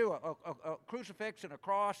showed you a crucifix and a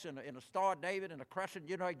cross and a Star of David and a crescent,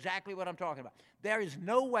 you know exactly what I'm talking about. There is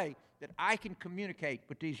no way that I can communicate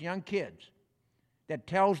with these young kids that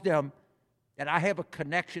tells them that I have a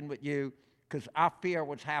connection with you because I fear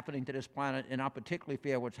what's happening to this planet, and I particularly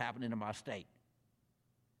fear what's happening to my state.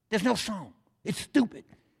 There's no song. It's stupid.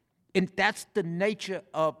 And that's the nature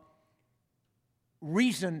of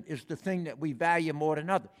reason is the thing that we value more than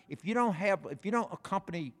others. If you don't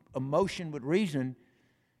accompany emotion with reason,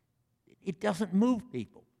 it doesn't move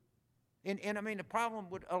people. And the problem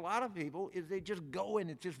with a lot of people is they just go in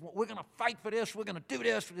and just, we're going to fight for this, we're going to do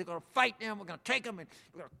this, we're going to fight them, we're going to take them, and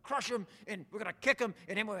we're going to crush them, and we're going to kick them,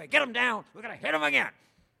 and then we're going to get them down, we're going to hit them again.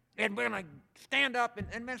 And we're going to stand up,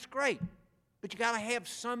 and that's great. But you got to have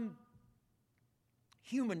some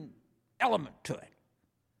human element to it.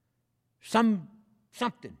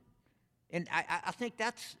 Something. And I think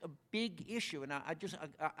that's a big issue, and I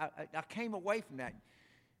came away from that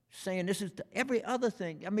saying this is every other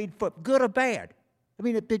thing, for good or bad.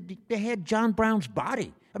 They had John Brown's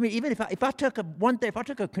body. Even if I took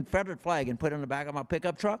a Confederate flag and put it on the back of my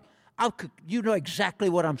pickup truck, you know exactly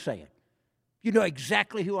what I'm saying. You know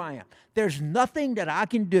exactly who I am. There's nothing that I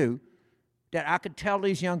can do that I could tell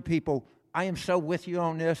these young people, I am so with you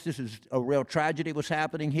on this. This is a real tragedy what's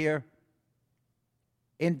happening here.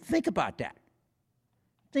 And think about that.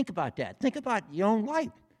 Think about that. Think about your own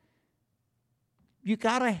life. You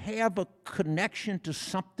got to have a connection to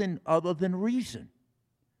something other than reason.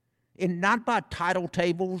 And not by tidal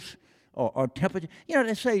tables or temperature.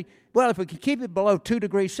 They say, well, if we can keep it below 2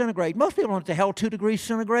 degrees centigrade, most people don't know what the hell 2 degrees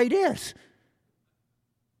centigrade is.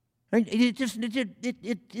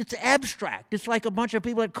 It's abstract. It's like a bunch of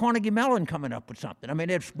people at Carnegie Mellon coming up with something.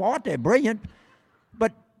 They're smart, they're brilliant,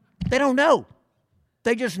 but they don't know.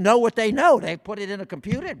 They just know what they know. They put it in a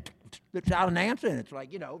computer, it's out an answer, and it's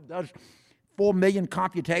like, does 4 million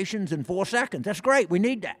computations in 4 seconds. That's great. We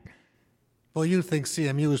need that. Well, you think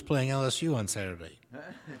CMU is playing LSU on Saturday.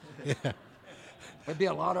 Yeah. There'd be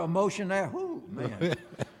a lot of emotion there. Whoo, man.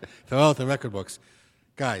 Throw out the record books.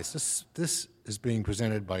 Guys, this is being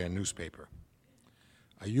presented by a newspaper.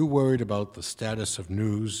 Are you worried about the status of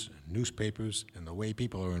newspapers, and the way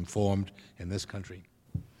people are informed in this country?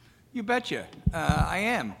 You betcha. I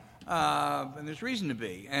am. And there's reason to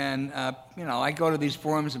be. And, I go to these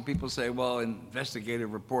forums and people say, well,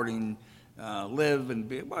 investigative reporting live and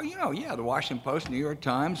be, well, the Washington Post, New York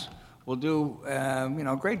Times will do,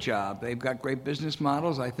 a great job. They've got great business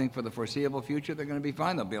models. I think for the foreseeable future, they're going to be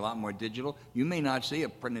fine. They'll be a lot more digital. You may not see a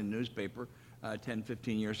printed newspaper 10,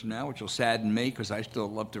 15 years from now, which will sadden me because I still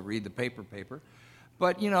love to read the paper.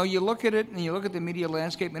 But, you look at it and you look at the media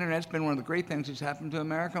landscape. Internet's been one of the great things that's happened to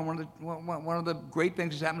America, and one of the great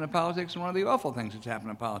things that's happened to politics, and one of the awful things that's happened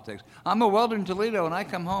to politics. I'm a welder in Toledo, and I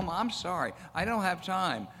come home, I'm sorry, I don't have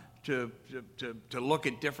time to look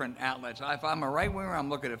at different outlets. If I'm a right-winger, I'm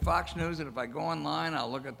looking at Fox News, and if I go online,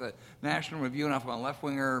 I'll look at the National Review, and if I'm a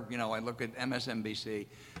left-winger, I look at MSNBC.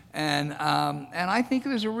 And I think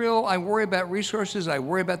there's I worry about resources. I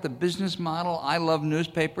worry about the business model. I love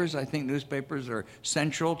newspapers. I think newspapers are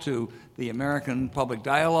central to the American public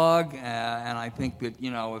dialogue. And I think that,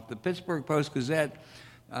 if the Pittsburgh Post-Gazette,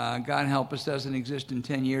 God help us, doesn't exist in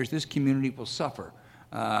 10 years, this community will suffer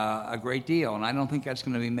a great deal. And I don't think that's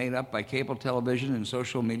going to be made up by cable television and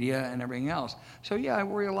social media and everything else. So, yeah, I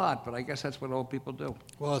worry a lot, but I guess that's what old people do.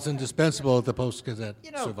 Well, it's indispensable that the Post-Gazette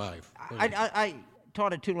survive. I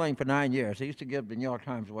taught at Tulane for 9 years. I used to give the New York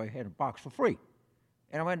Times away in a box for free.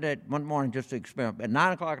 And I went there one morning just to experiment. At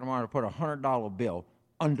 9 o'clock in the morning, I put a $100 bill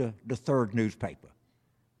under the third newspaper.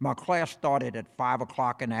 My class started at 5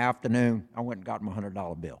 o'clock in the afternoon. I went and got my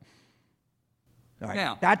 $100 bill. All right.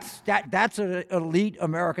 Now, that's an elite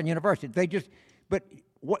American university. But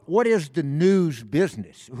what is the news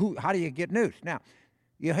business? How do you get news? Now,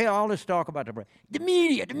 you hear all this talk about the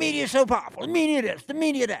media. The media is so powerful. The media this, the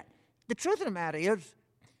media that. The truth of the matter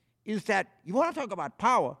is that you want to talk about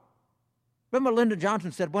power. Remember Lyndon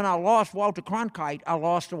Johnson said, when I lost Walter Cronkite, I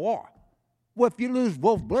lost the war. Well, if you lose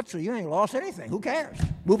Wolf Blitzer, you ain't lost anything. Who cares?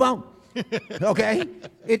 Move on. Okay?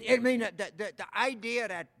 The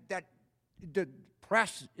idea that the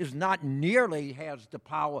press is not nearly has the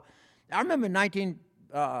power. I remember in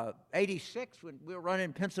 1986 when we were running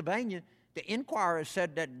in Pennsylvania, the Inquirer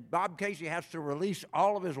said that Bob Casey has to release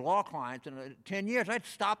all of his law clients in 10 years. That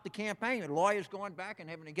stopped the campaign. The lawyers going back and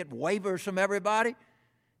having to get waivers from everybody.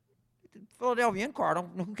 The Philadelphia Inquirer,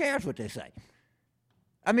 who cares what they say?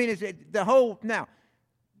 I mean, is it important?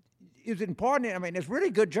 I mean, there's really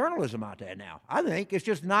good journalism out there now. I think it's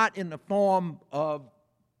just not in the form of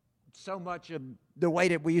so much of the way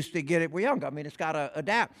that we used to get it when we were younger. I mean, it's got to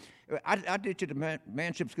adapt. I did to the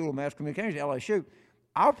Manship School of Mass Communication at LSU.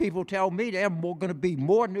 Our people tell me there are going to be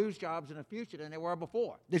more news jobs in the future than there were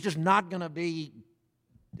before. There's just not going to be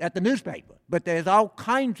at the newspaper. But there's all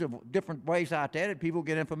kinds of different ways out there that people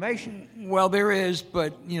get information. Well, there is,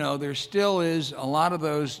 but, there still is. A lot of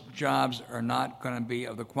those jobs are not going to be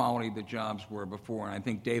of the quality the jobs were before, and I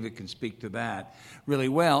think David can speak to that really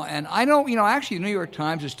well. And I don't, actually, the New York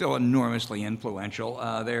Times is still enormously influential.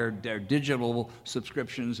 Their digital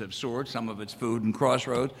subscriptions have soared. Some of it's food and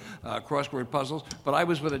crossword puzzles. But I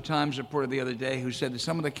was with a Times reporter the other day who said that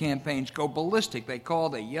some of the campaigns go ballistic. They call,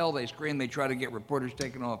 they yell, they scream, they try to get reporters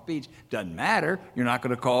taken off beats. Doesn't matter. You're not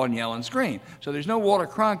going to call and yell and scream. So there's no Walter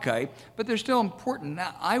Cronkite, but they're still important.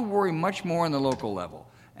 Now, I worry much more on the local level.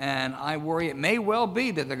 And I worry it may well be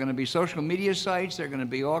that there are going to be social media sites, there are going to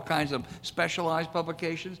be all kinds of specialized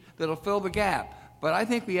publications that'll fill the gap. But I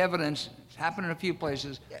think the evidence has happened in a few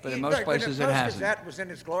places, but in most places it hasn't. That was in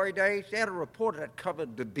its glory days. They had a reporter that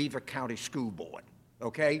covered the Beaver County School Board,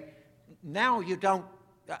 okay? Now you don't,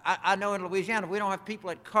 I know in Louisiana we don't have people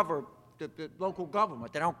that cover the local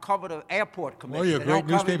government. They don't cover the airport commission. Well, your great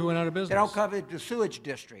newspaper went out of business. They don't cover the sewage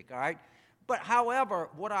district, all right? But however,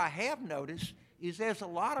 what I have noticed is there's a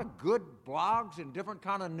lot of good blogs and different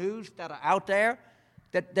kind of news that are out there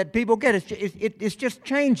that people get. It's just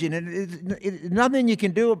changing, and nothing you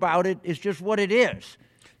can do about it. It's just what it is.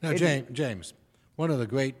 Now, James, one of the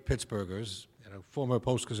great Pittsburghers, and a former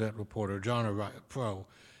Post-Gazette reporter, John Pro,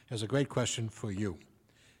 has a great question for you.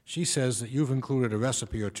 She says that you've included a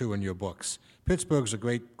recipe or two in your books. Pittsburgh's a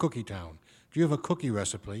great cookie town. Do you have a cookie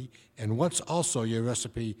recipe? And what's also your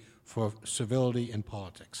recipe for civility in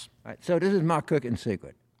politics? All right, so this is my cooking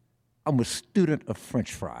secret. I'm a student of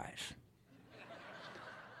French fries.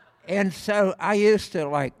 And so I used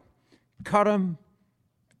to, cut them,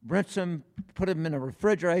 rinse them, put them in the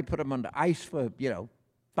refrigerator, put them under ice for,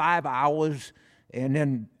 5 hours, and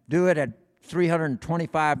then do it at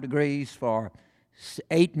 325 degrees for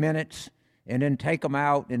 8 minutes, and then take them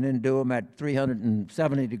out and then do them at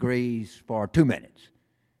 370 degrees for 2 minutes.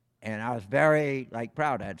 And I was very,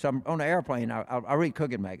 proud of that. So I'm on the airplane, I read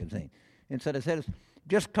Cooking Magazine. And so they said,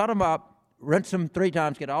 just cut them up, rinse them 3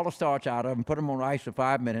 times, get all the starch out of them, put them on ice for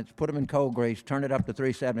 5 minutes, put them in cold grease, turn it up to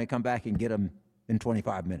 370, come back and get them in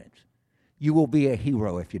 25 minutes. You will be a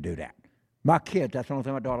hero if you do that. My kids, that's the only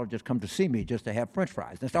thing my daughter will just come to see me just to have French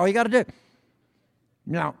fries. That's all you got to do.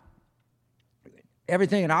 Now,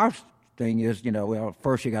 everything in our thing is,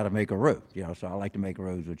 first you got to make a roux. So I like to make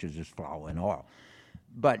roux, which is just flour and oil.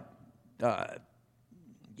 But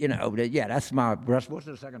that's my rest. What's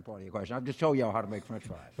the second part of your question? I've just told y'all how to make French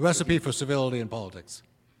fries. A recipe for civility in politics.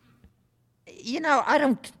 I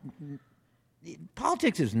don't.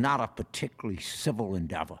 Politics is not a particularly civil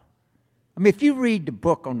endeavor. I mean, if you read the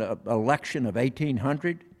book on the election of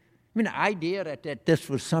 1800, the idea that this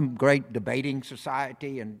was some great debating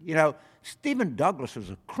society, and, Stephen Douglas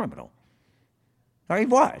was a criminal. Or he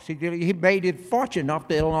was. He made his fortune off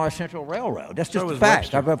the Illinois Central Railroad. That's just a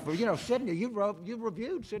fact. Sidney, you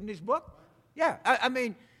reviewed Sidney's book. Yeah,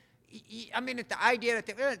 the idea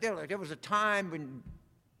that there was a time when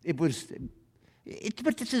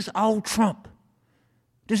but this is all Trump.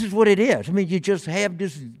 This is what it is. You just have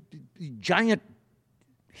this giant,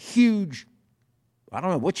 huge, I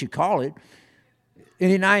don't know what you call it, in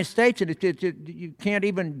the United States, and you can't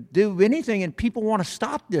even do anything, and people want to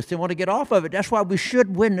stop this. They want to get off of it. That's why we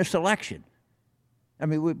should win this election.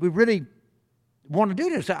 We really want to do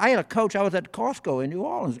this. I had a coach, I was at Costco in New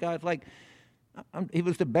Orleans, guy's like, he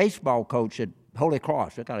was the baseball coach at Holy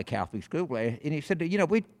Cross, I got a Catholic school, and he said,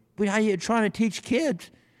 we out here trying to teach kids,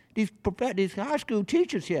 these high school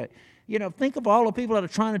teachers here. Think of all the people that are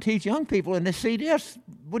trying to teach young people, and they see this.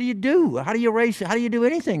 What do you do? How do you do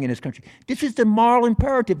anything in this country? This is the moral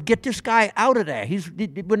imperative. Get this guy out of there.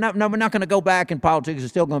 We're not going to go back in politics.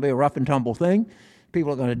 It's still going to be a rough and tumble thing.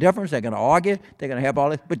 People are going to differ. They're going to argue. They're going to have all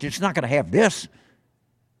this. But it's not going to have this.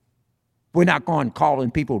 We're not going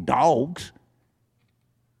calling people dogs.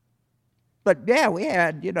 But, yeah, we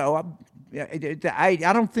had,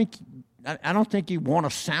 I don't think you want to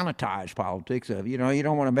sanitize politics. You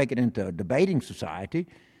don't want to make it into a debating society.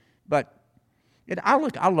 But I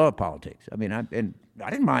love politics. I didn't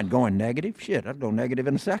mind going negative. Shit, I'd go negative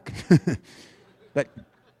in a second. But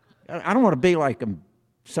I don't want to be like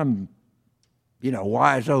some,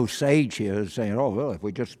 wise old sage here saying, "Oh well, if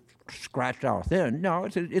we just scratched our thin." No,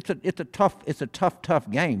 it's a tough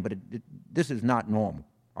game. But this is not normal.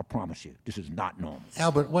 I promise you, this is not normal.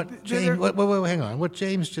 Albert, hang on. What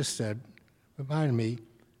James just said reminded me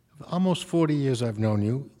of almost 40 years I've known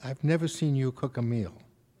you. I've never seen you cook a meal.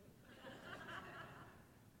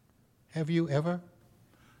 Have you ever?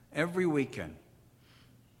 Every weekend.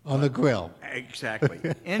 On the grill. Exactly.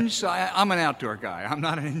 Inside, I'm an outdoor guy. I'm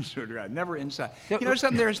not an indoor guy. Never inside.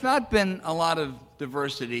 Something, there's not been a lot of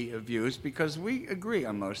diversity of views because we agree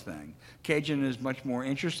on most things. Cajun is much more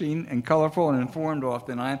interesting and colorful and informed off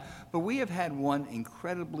than I am. But we have had one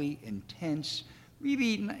incredibly intense,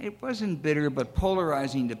 really, it wasn't bitter, but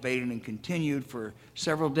polarizing debate, and it continued for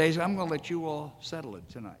several days. I'm going to let you all settle it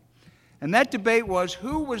tonight. And that debate was,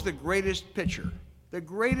 who was the greatest pitcher, the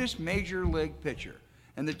greatest major league pitcher?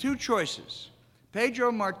 And the two choices,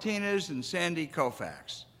 Pedro Martinez and Sandy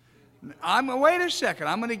Koufax. Wait a second,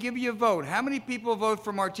 I'm going to give you a vote. How many people vote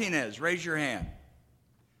for Martinez? Raise your hand.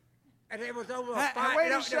 And it was over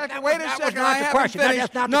wait a second, I haven't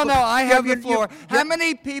finished. I have the floor. How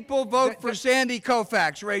many people vote for Sandy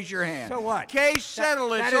Koufax? Raise your hand. So what? Case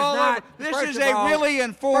settled, it's all over. This is a really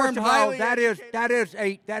informed, highly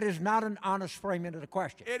educated. That is not an honest framing of the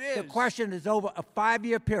question. It is. The question is over a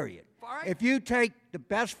 5-year period. Right. If you take the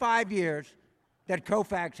best 5 years that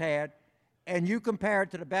Koufax had and you compare it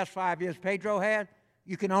to the best 5 years Pedro had,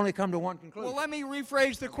 you can only come to one conclusion. Well, let me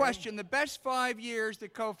rephrase the question. The best 5 years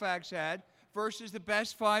that Koufax had versus the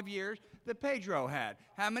best 5 years that Pedro had.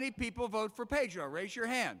 How many people vote for Pedro? Raise your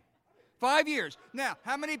hand. 5 years. Now,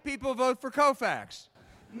 how many people vote for Koufax?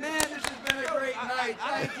 Man, this has been a great night.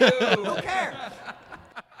 Thank you. Who cares?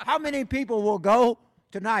 How many people will go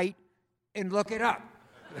tonight and look it up?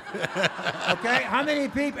 Okay? How many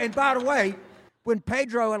people? And by the way, when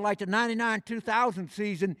Pedro had like the 99-2000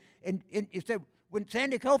 season, and it said, when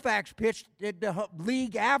Sandy Koufax pitched, the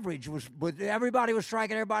league average was everybody was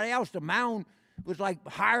striking everybody else. The mound was like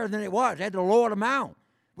higher than it was. They had to lower the mound.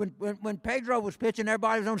 When Pedro was pitching,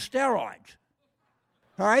 everybody was on steroids.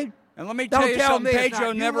 All right? And let me tell you something.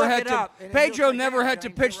 Pedro never had to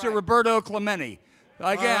pitch to Roberto Clemente.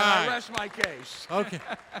 Again, I rest my case. Okay.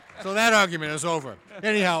 So that argument is over.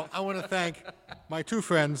 Anyhow, I want to thank my two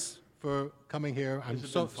friends for coming here. I'm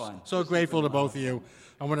so grateful to both of you.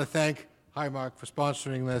 I want to thank Highmark for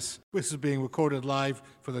sponsoring this. This is being recorded live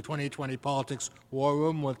for the 2020 Politics War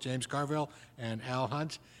Room with James Carville and Al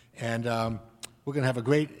Hunt. And we're going to have a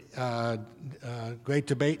great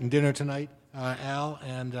debate and dinner tonight, Al.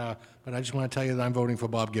 But I just want to tell you that I'm voting for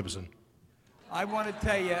Bob Gibson. I want to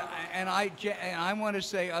tell you, and I want to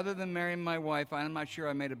say, other than marrying my wife, I'm not sure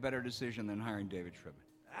I made a better decision than hiring David Schwimmer.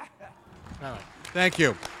 All right. Thank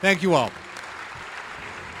you. Thank you all.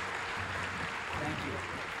 Thank you.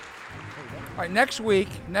 All right, next week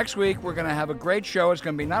we're going to have a great show. It's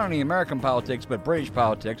going to be not only American politics, but British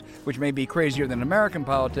politics, which may be crazier than American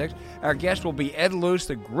politics. Our guest will be Ed Luce,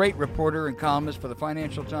 the great reporter and columnist for the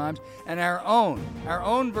Financial Times, and our own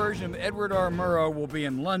version of Edward R. Murrow will be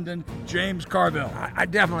in London, James Carville. I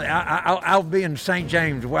definitely, I'll be in St.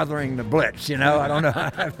 James weathering the Blitz, you know, I don't know.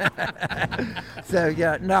 So,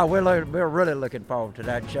 yeah, no, we're really looking forward to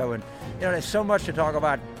that show. And, you know, there's so much to talk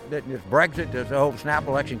about. There's Brexit, there's the whole snap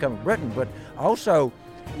election coming to Britain, but also,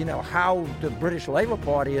 you know, how the British Labour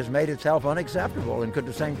Party has made itself unacceptable, and could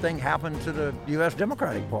the same thing happen to the U.S.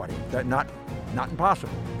 Democratic Party? That not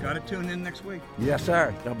impossible. Got to tune in next week. Yes,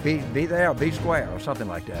 sir. Be there or be square or something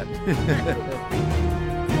like that.